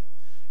again,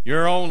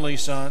 your only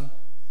son,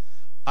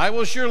 I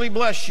will surely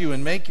bless you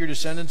and make your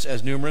descendants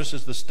as numerous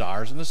as the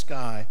stars in the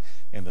sky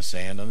and the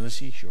sand on the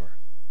seashore.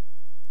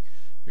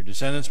 Your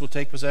descendants will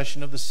take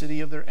possession of the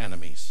city of their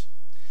enemies,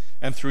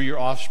 and through your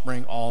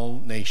offspring all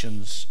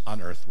nations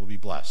on earth will be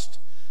blessed,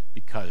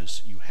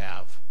 because you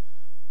have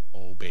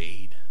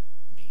obeyed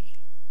me.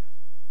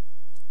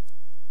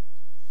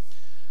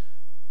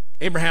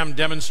 Abraham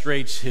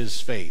demonstrates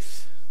his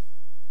faith.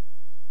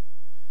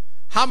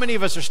 How many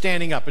of us are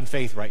standing up in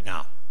faith right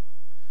now?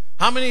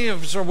 How many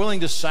of us are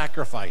willing to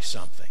sacrifice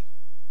something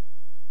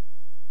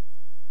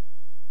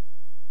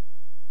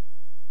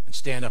and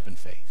stand up in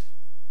faith?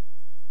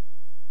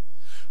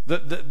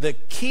 The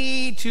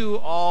key to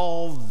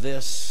all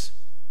this,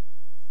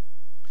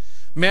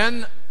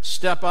 men,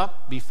 step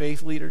up, be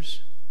faith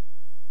leaders.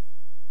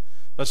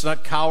 Let's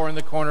not cower in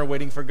the corner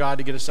waiting for God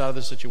to get us out of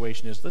the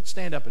situation. Let's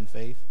stand up in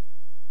faith.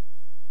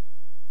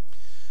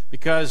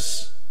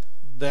 Because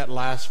that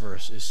last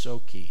verse is so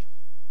key.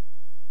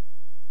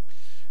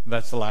 And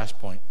that's the last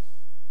point.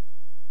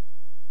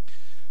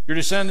 Your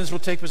descendants will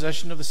take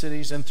possession of the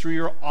cities, and through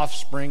your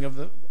offspring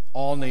of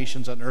all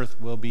nations on earth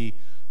will be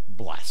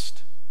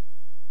blessed.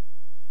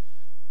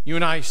 You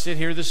and I sit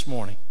here this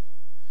morning.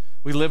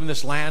 We live in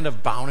this land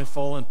of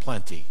bountiful and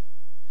plenty,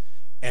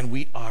 and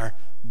we are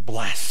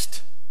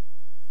blessed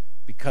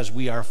because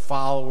we are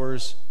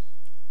followers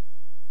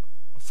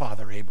of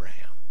Father Abraham.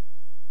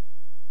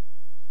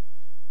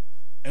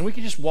 And we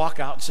can just walk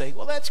out and say,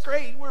 well, that's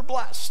great, we're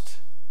blessed.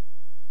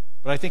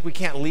 But I think we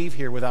can't leave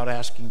here without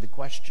asking the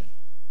question.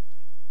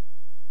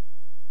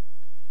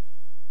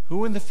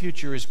 Who in the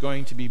future is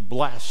going to be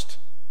blessed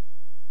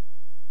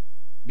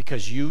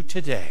because you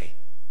today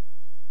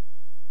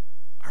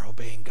are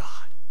obeying God?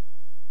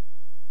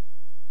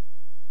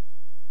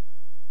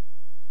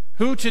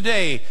 Who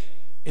today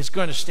is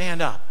going to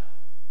stand up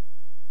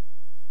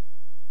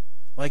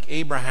like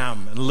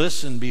Abraham and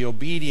listen, be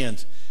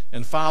obedient,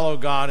 and follow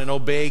God and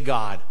obey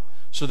God,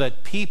 so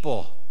that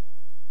people,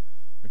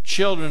 or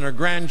children or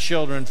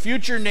grandchildren,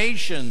 future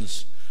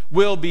nations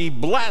will be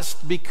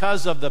blessed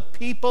because of the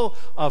people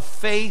of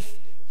faith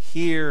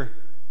here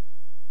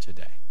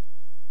today?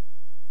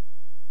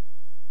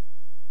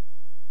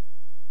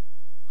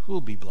 Who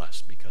will be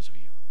blessed because of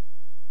you?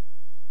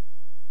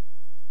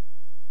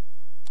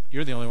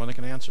 You're the only one that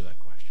can answer that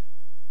question.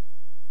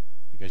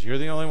 because you're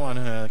the only one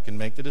who can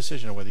make the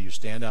decision of whether you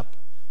stand up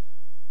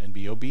and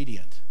be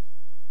obedient.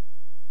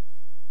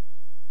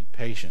 Be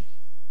patient.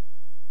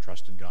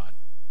 Trust in God.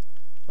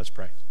 Let's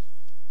pray.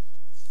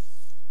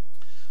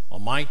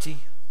 Almighty,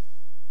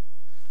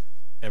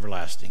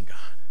 everlasting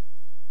God,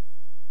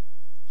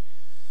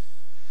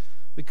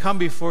 we come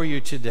before you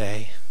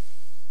today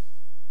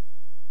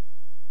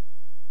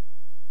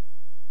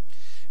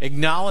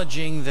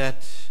acknowledging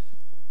that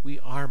we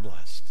are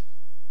blessed.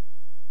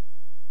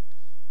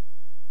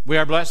 We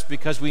are blessed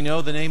because we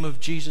know the name of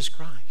Jesus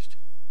Christ.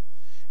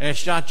 And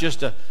it's not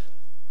just a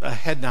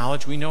head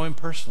knowledge, we know him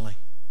personally.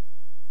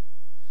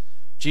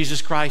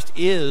 Jesus Christ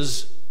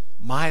is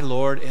my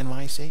Lord and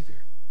my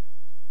Savior.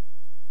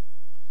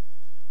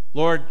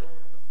 Lord,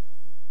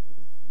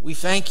 we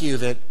thank you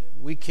that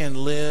we can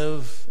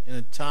live in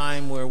a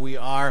time where we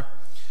are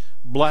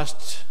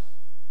blessed.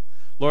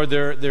 Lord,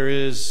 there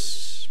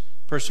is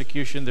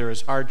persecution, there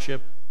is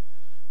hardship,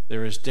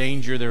 there is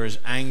danger, there is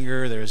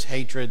anger, there is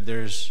hatred,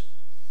 there's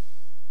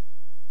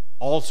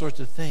all sorts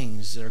of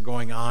things that are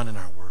going on in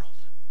our world.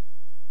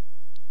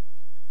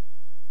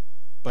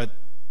 But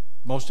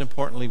most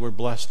importantly, we're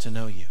blessed to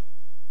know you.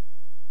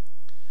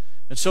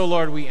 And so,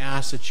 Lord, we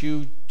ask that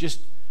you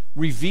just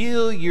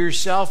reveal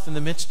yourself in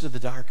the midst of the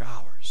dark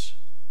hours.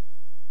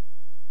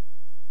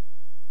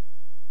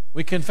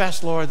 We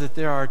confess, Lord, that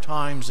there are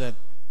times that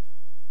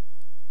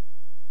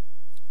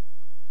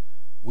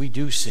we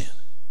do sin.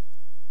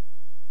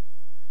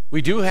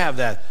 We do have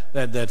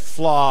that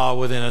flaw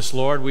within us,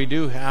 Lord. We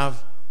do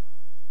have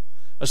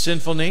a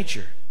sinful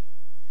nature.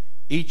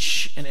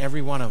 Each and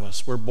every one of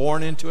us. We're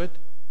born into it.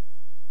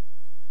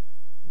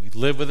 We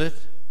live with it.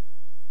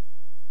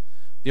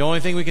 The only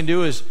thing we can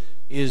do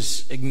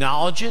is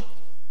acknowledge it,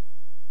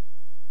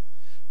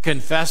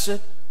 confess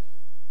it,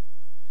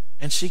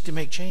 and seek to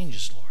make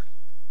changes, Lord.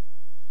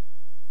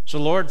 So,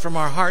 Lord, from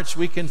our hearts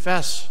we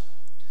confess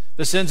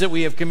the sins that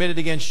we have committed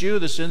against you,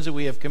 the sins that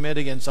we have committed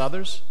against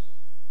others.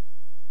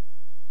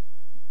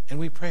 And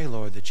we pray,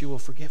 Lord, that you will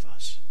forgive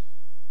us.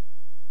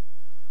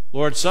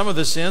 Lord, some of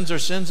the sins are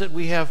sins that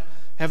we have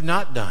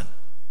not done.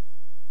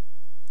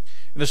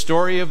 In the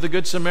story of the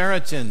Good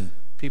Samaritan,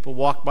 people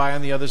walked by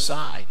on the other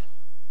side.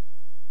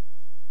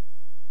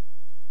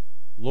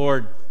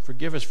 Lord,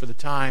 forgive us for the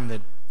time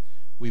that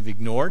we've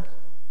ignored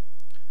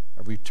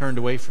or we've turned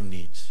away from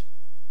needs.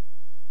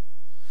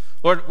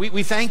 Lord,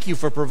 we thank you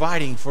for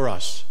providing for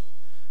us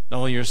not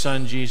only your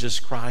Son, Jesus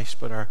Christ,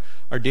 but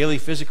our daily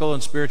physical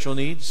and spiritual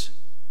needs.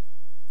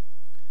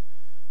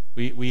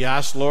 We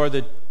ask, Lord,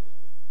 that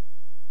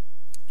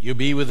you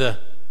be with the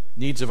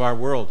needs of our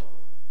world.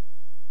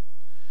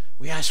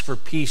 We ask for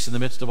peace in the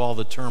midst of all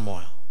the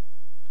turmoil.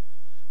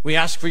 We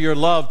ask for your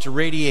love to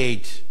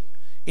radiate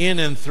in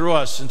and through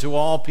us and to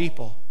all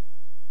people.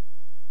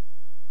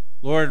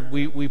 Lord,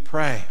 we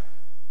pray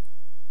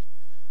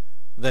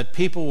that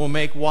people will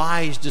make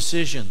wise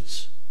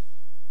decisions,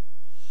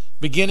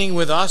 beginning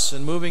with us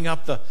and moving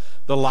up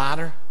the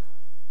ladder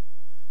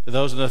to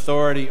those in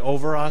authority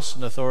over us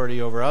and authority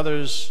over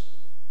others.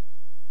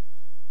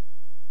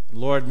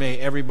 Lord, may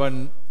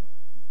everyone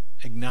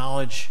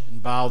acknowledge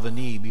and bow the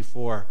knee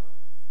before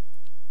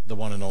the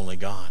one and only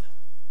God.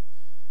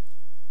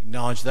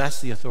 Acknowledge that's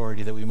the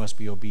authority that we must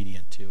be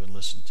obedient to and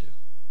listen to.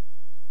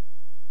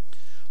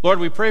 Lord,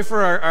 we pray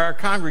for our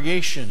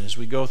congregation as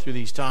we go through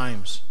these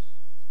times.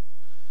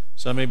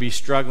 Some may be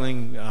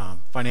struggling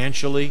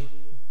financially.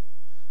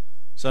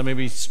 Some may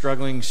be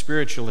struggling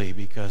spiritually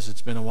because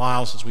it's been a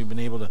while since we've been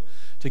able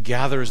to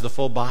gather as the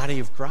full body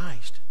of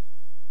Christ.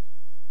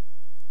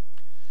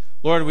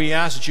 Lord, we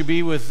ask that you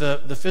be with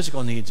the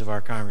physical needs of our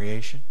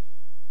congregation.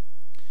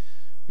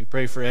 We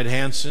pray for Ed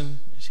Hansen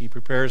as he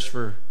prepares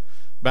for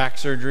back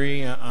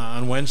surgery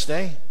on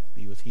Wednesday.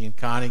 Be with he and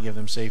Connie, give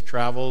them safe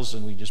travels,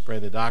 and we just pray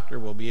the doctor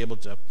will be able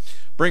to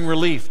bring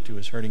relief to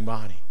his hurting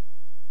body.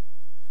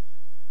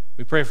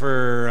 We pray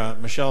for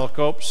Michelle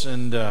Copes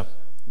and the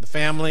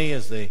family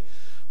as they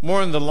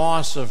mourn the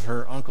loss of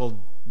her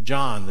Uncle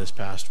John this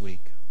past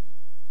week.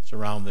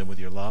 Surround them with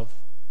your love.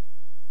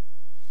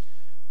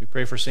 We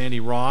pray for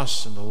Sandy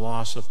Ross and the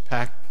loss of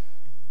Peck.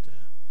 And,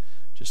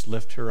 just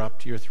lift her up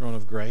to your throne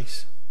of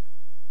grace.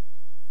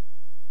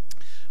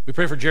 We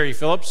pray for Jerry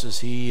Phillips as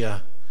he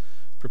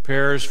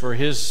prepares for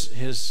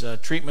his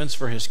treatments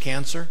for his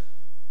cancer.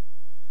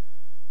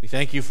 We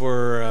thank you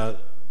for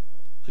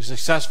the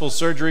successful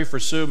surgery for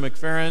Sue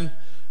McFerrin,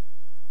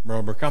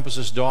 Merle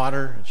Compass's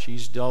daughter.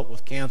 She's dealt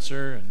with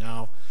cancer, and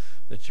now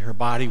that her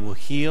body will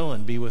heal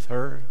and be with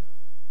her.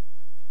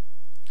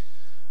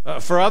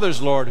 For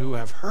others, Lord, who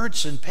have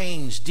hurts and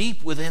pains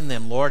deep within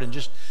them, Lord, and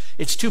just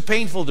it's too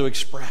painful to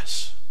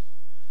express,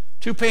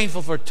 too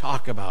painful for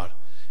talk about,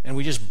 and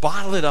we just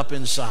bottle it up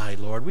inside,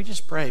 Lord. We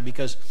just pray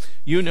because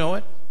you know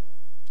it.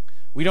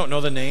 We don't know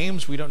the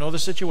names, we don't know the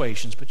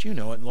situations, but you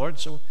know it, Lord.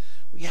 So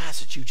we ask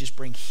that you just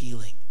bring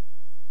healing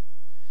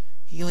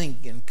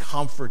and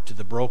comfort to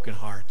the broken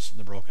hearts and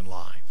the broken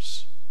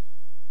lives.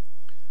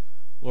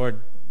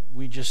 Lord,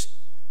 we just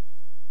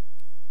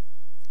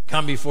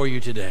come before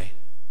you today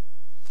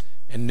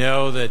and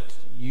know that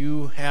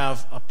you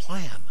have a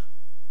plan.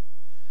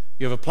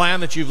 You have a plan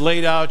that you've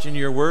laid out in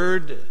your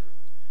word,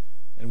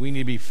 and we need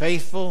to be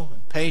faithful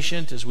and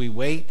patient as we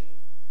wait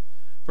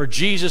for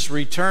Jesus'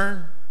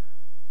 return,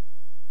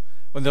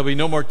 when there'll be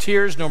no more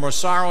tears, no more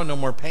sorrow, no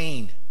more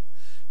pain,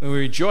 when we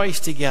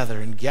rejoice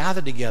together and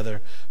gather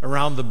together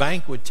around the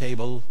banquet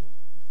table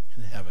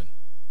in heaven.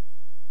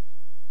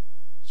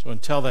 So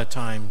until that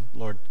time,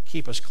 Lord,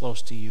 keep us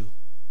close to you.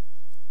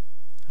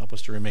 Help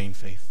us to remain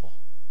faithful.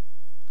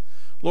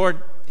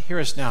 Lord, hear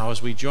us now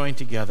as we join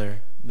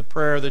together in the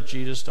prayer that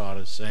Jesus taught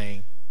us,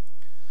 saying,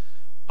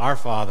 Our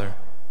Father,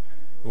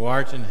 who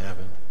art in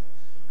heaven,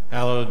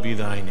 hallowed be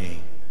thy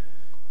name.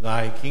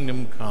 Thy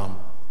kingdom come,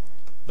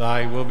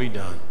 thy will be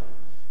done,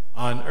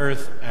 on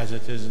earth as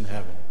it is in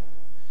heaven.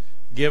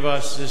 Give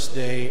us this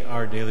day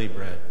our daily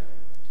bread,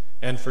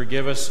 and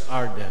forgive us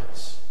our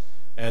debts,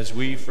 as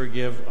we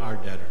forgive our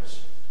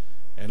debtors.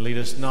 And lead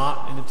us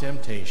not into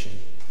temptation,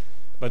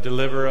 but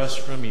deliver us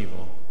from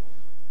evil.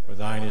 For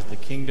thine is the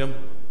kingdom,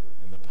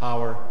 and the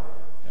power,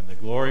 and the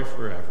glory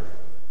forever.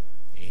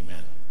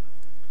 Amen.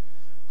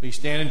 Please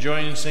stand and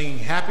join in singing,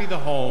 Happy the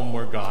Home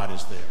Where God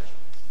is There.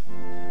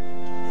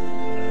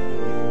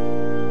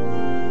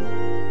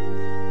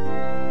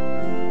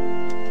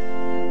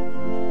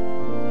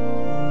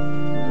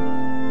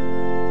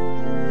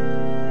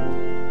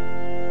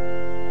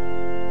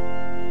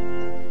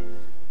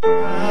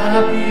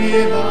 Happy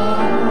the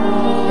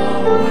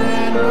home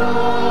when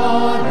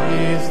God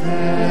is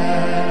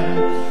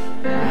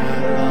there,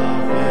 and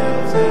love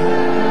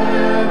fills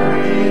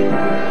every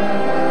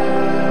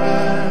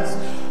breast.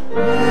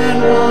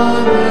 When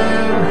one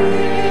there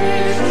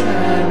rich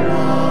and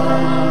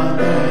one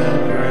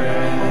there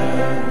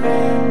great,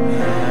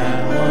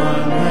 and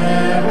one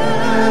there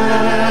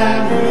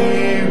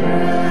happy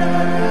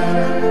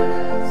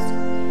rest.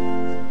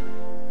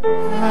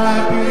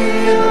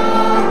 Happy the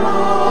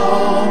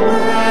home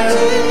where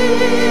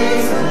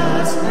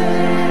Jesus'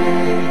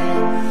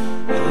 name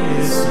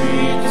is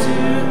sweet to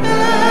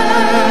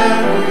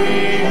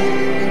every ear,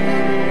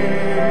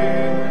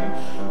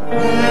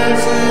 where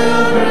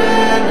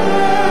children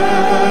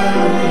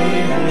early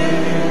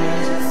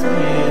lifts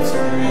its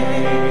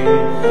free,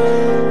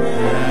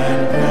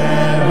 and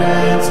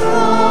parents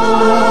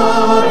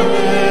hold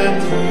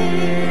in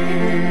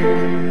tear.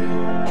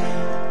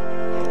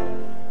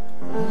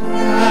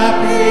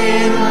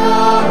 Happy the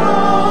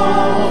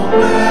home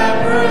where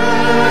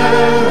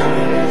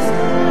prayer is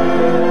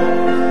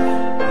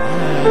heard,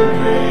 and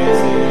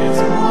praises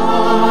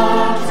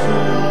wont to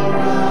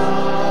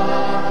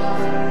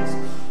rise,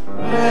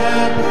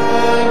 where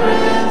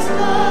parents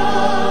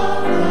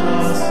love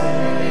the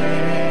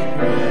sacred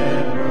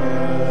word,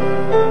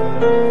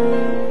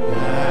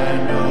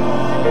 and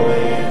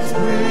always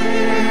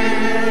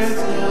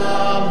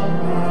wisdom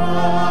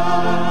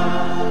rise.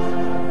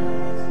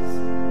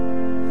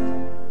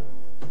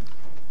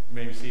 You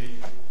may be seated.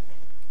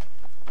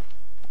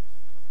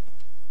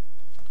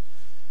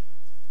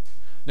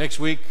 Next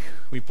week,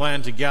 we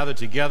plan to gather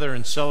together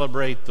and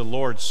celebrate the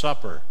Lord's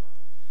Supper.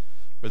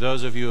 For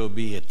those of you who will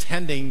be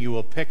attending, you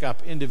will pick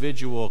up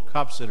individual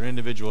cups that are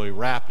individually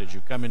wrapped as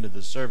you come into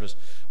the service.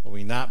 Will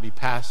we not be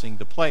passing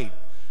the plate?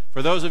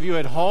 For those of you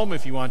at home,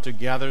 if you want to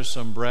gather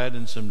some bread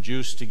and some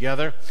juice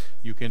together,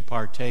 you can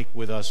partake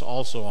with us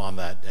also on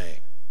that day.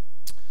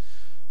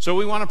 So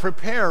we want to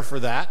prepare for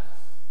that.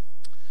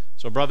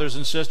 So brothers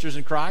and sisters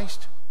in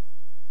Christ,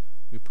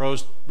 we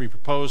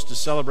propose to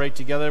celebrate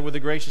together with the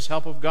gracious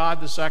help of God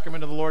the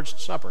sacrament of the Lord's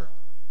Supper,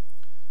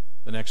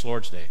 the next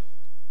Lord's Day.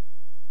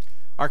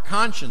 Our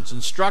conscience,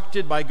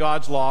 instructed by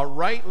God's law,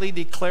 rightly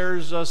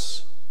declares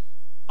us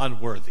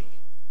unworthy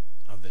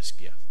of this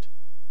gift.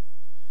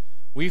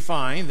 We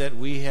find that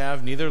we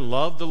have neither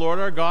loved the Lord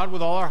our God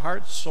with all our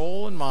heart,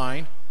 soul, and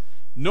mind,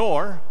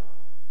 nor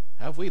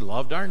have we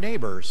loved our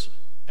neighbors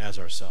as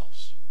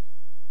ourselves.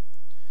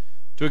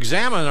 To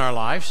examine our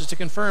lives is to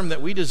confirm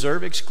that we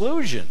deserve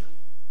exclusion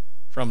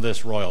from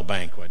this royal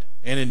banquet,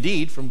 and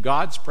indeed from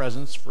God's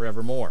presence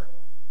forevermore.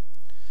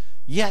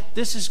 Yet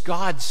this is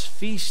God's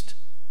feast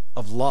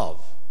of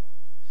love,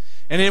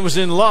 and it was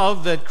in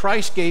love that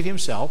Christ gave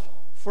himself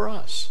for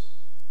us.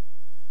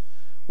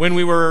 When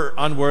we were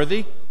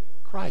unworthy,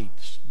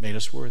 Christ made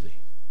us worthy.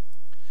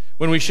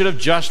 When we should have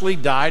justly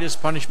died as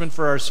punishment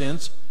for our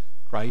sins,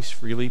 Christ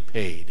freely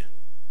paid,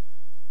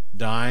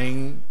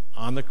 dying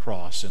on the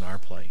cross in our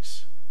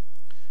place.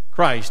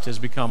 Christ has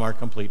become our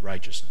complete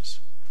righteousness.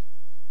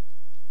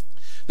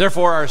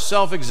 Therefore, our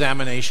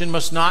self-examination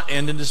must not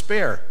end in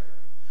despair.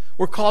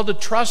 We're called to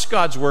trust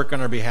God's work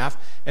on our behalf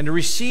and to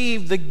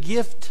receive the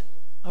gift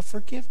of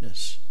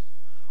forgiveness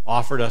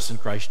offered us in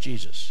Christ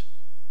Jesus.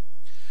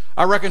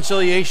 Our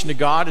reconciliation to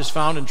God is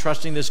found in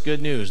trusting this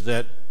good news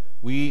that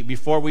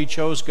before we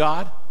chose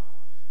God,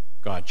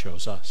 God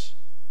chose us.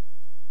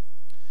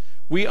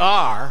 We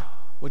are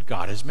what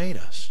God has made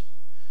us,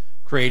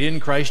 created in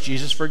Christ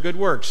Jesus for good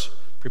works,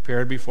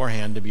 prepared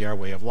beforehand to be our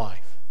way of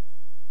life.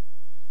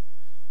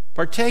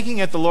 Partaking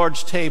at the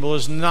Lord's table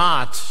is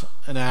not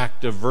an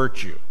act of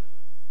virtue.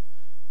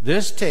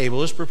 This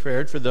table is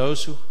prepared for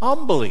those who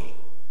humbly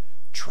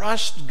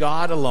trust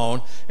God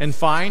alone, and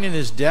find in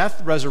his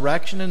death,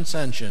 resurrection, and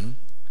ascension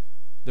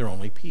their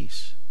only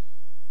peace.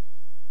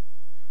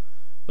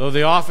 Though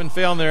they often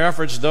fail in their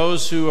efforts,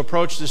 those who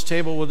approach this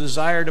table will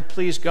desire to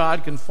please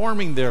God,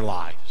 conforming their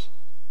lives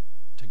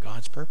to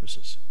God's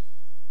purposes.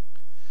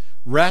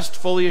 Rest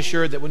fully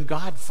assured that when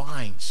God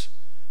finds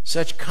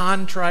such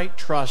contrite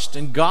trust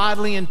and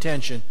godly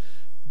intention,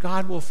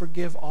 God will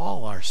forgive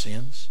all our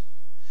sins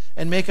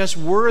and make us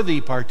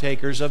worthy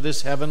partakers of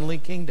this heavenly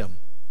kingdom.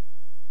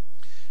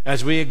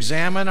 As we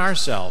examine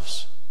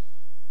ourselves,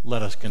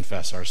 let us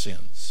confess our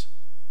sins.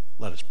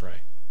 Let us pray.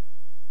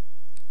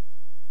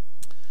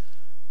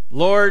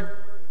 Lord,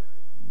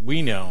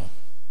 we know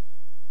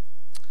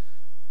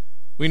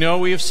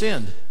we have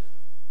sinned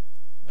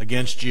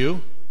against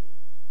you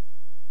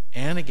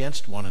and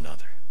against one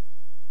another.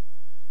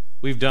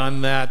 We've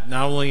done that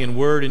not only in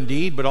word and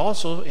deed, but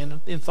also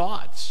in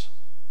thoughts,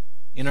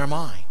 in our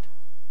mind.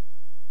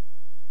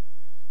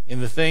 In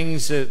the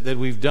things that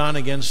we've done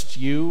against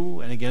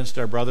you and against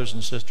our brothers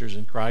and sisters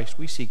in Christ,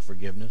 we seek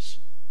forgiveness.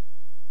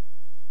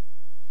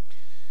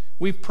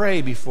 We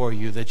pray before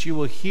you that you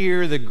will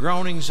hear the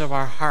groanings of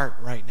our heart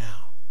right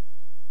now,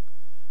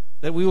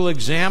 that we will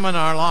examine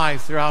our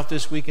life throughout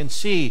this week and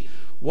see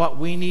what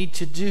we need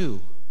to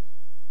do,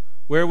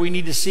 where we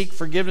need to seek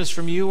forgiveness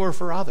from you or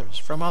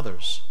from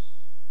others.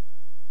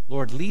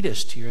 Lord, lead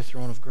us to your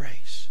throne of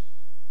grace.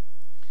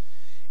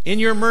 In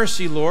your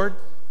mercy, Lord,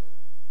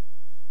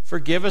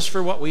 forgive us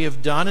for what we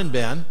have done and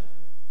been.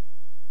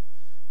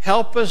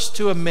 Help us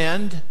to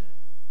amend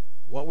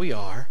what we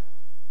are,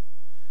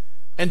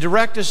 and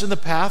direct us in the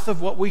path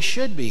of what we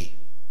should be,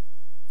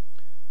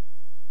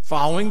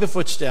 following the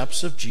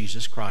footsteps of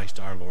Jesus Christ,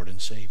 our Lord and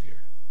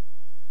Savior,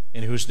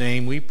 in whose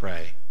name we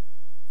pray.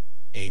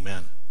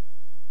 Amen.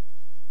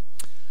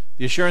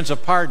 The assurance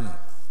of pardon,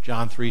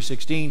 John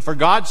 3:16. For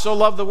God so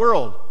loved the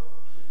world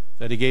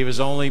that he gave his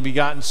only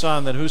begotten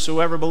Son, that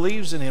whosoever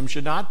believes in him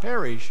should not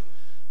perish,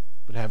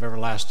 but have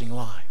everlasting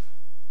life.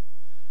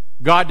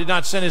 God did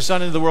not send his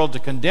Son into the world to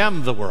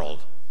condemn the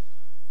world,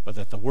 but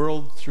that the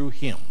world through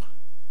him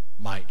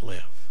might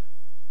live.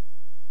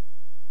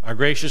 Our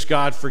gracious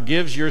God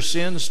forgives your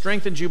sins,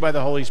 strengthens you by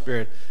the Holy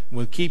Spirit, and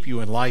will keep you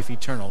in life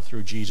eternal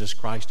through Jesus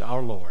Christ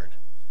our Lord.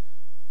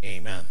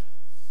 Amen.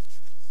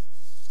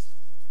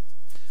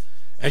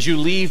 As you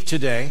leave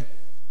today,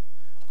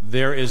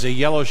 there is a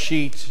yellow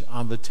sheet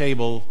on the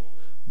table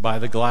by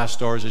the glass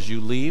doors as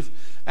you leave.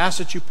 Ask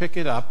that you pick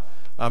it up.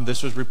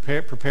 This was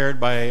prepared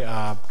by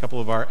a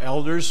couple of our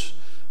elders,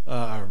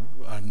 or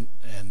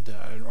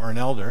an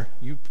elder.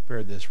 You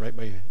prepared this, right?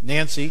 By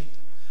Nancy.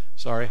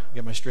 Sorry,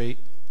 get my straight.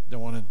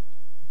 Don't want to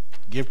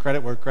give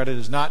credit where credit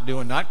is not due,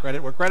 and not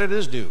credit where credit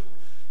is due. You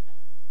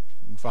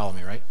can follow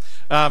me, right?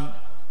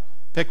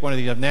 Pick one of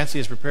these. Nancy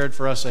has prepared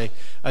for us a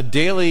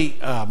daily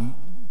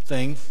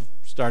thing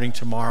starting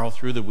tomorrow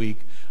through the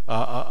week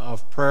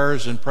of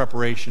prayers and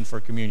preparation for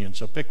communion.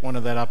 So pick one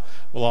of that up.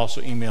 We'll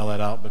also email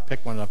that out, but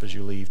pick one up as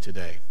you leave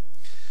today.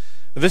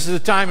 This is a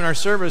time in our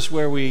service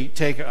where we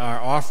take our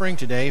offering.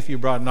 Today, if you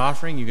brought an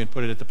offering, you can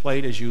put it at the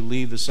plate as you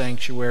leave the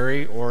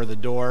sanctuary or the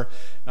door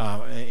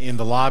in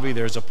the lobby.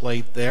 There's a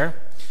plate there.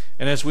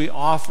 And as we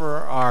offer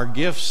our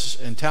gifts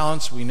and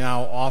talents, we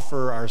now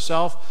offer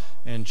ourselves,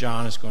 and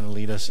John is going to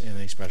lead us in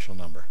a special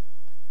number.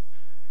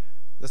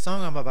 The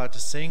song I'm about to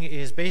sing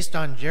is based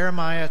on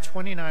Jeremiah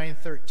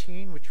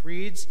 29:13, which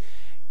reads,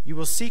 "You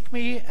will seek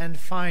me and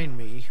find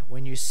me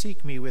when you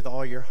seek me with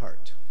all your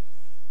heart."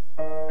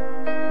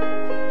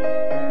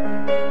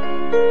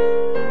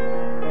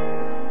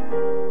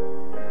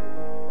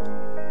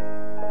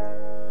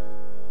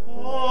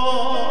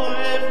 Oh,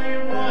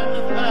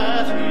 everyone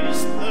that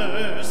is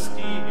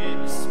thirsty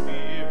in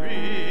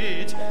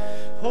spirit,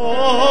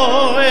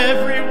 oh,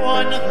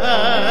 everyone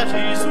that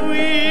is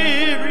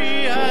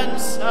weary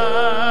and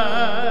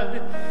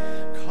sad,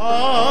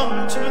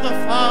 come to the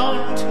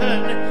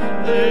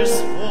fountain,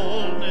 there's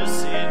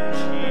fullness in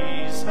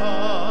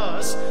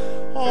Jesus.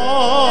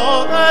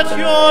 All that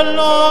you're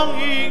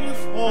longing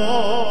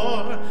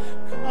for,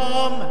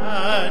 come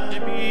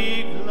and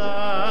be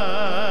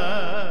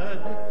glad.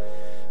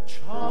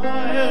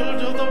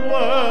 Child of the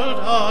world,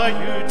 are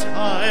you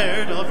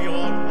tired of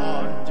your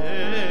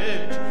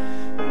bondage?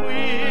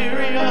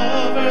 Weary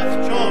of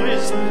earth's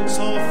joys,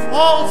 so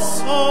false,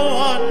 so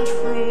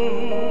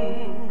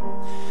untrue?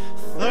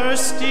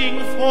 Thirsting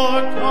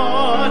for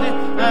God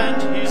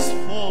and his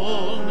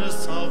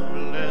fullness of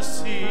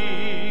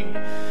blessing,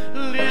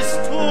 list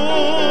to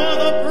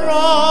the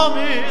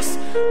promise,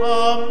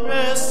 a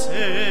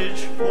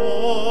message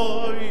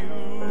for you.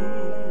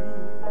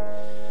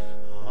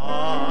 I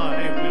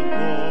will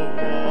pour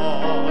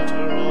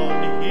water on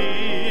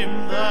him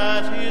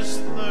that is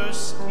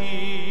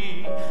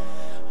thirsty.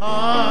 I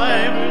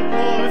will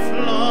pour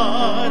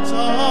floods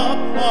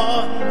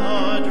upon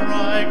the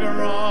dry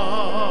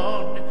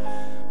ground.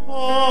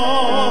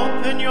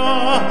 Open your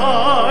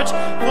heart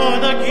for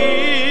the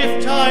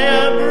gift I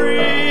am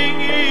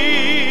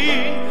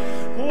bringing.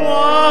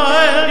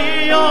 While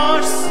ye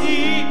are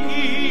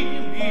seeking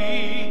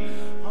me,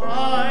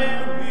 I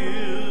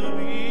will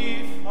be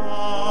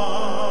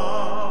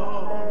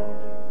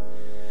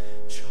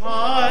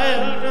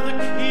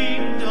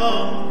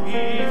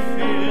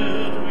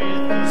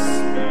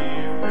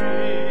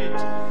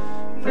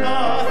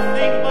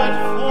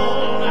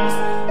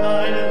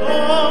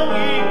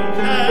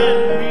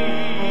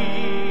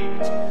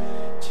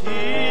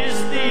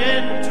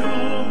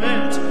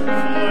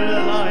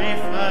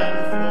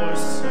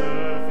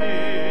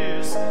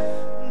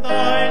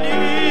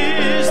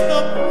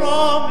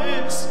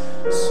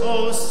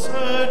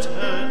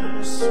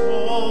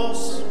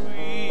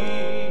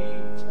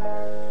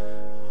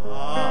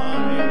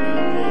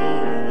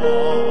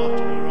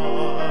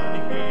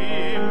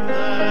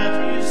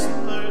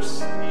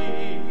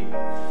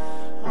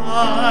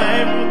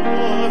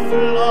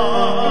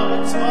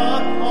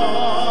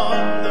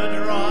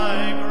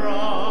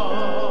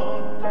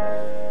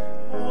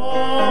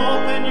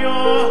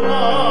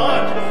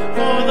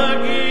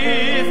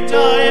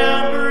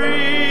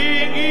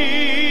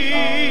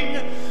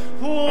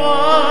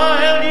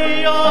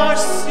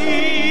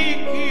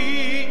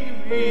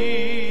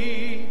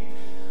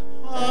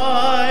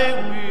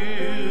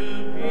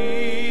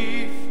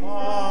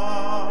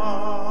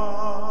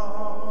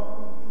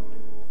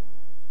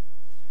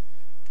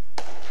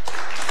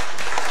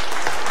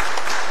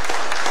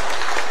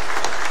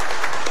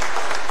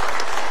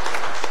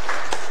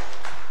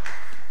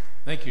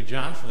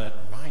John, for that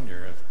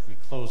reminder as we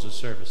close the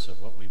service of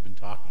what we've been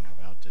talking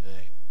about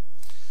today.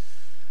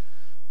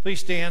 Please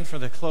stand for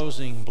the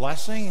closing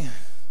blessing.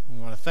 We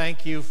want to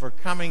thank you for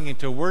coming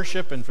to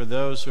worship, and for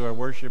those who are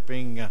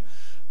worshiping at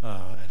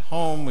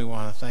home, we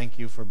want to thank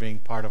you for being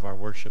part of our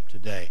worship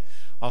today.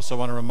 Also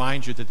want to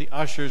remind you that the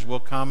ushers will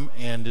come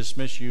and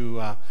dismiss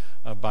you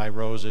by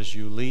rows as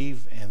you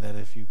leave, and that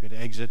if you could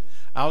exit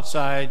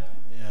outside,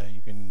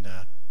 you can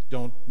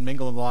don't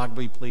mingle in the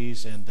lobby,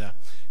 please, and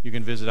you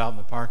can visit out in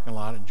the parking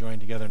lot and join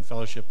together in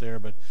fellowship there,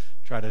 but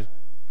try to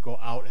go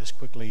out as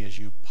quickly as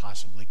you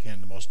possibly can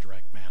in the most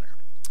direct manner.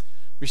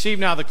 Receive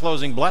now the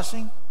closing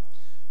blessing.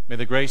 May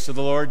the grace of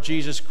the Lord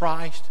Jesus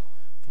Christ,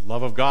 the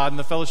love of God, and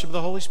the fellowship of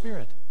the Holy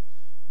Spirit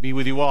be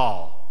with you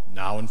all,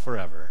 now and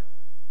forever.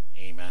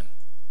 Amen.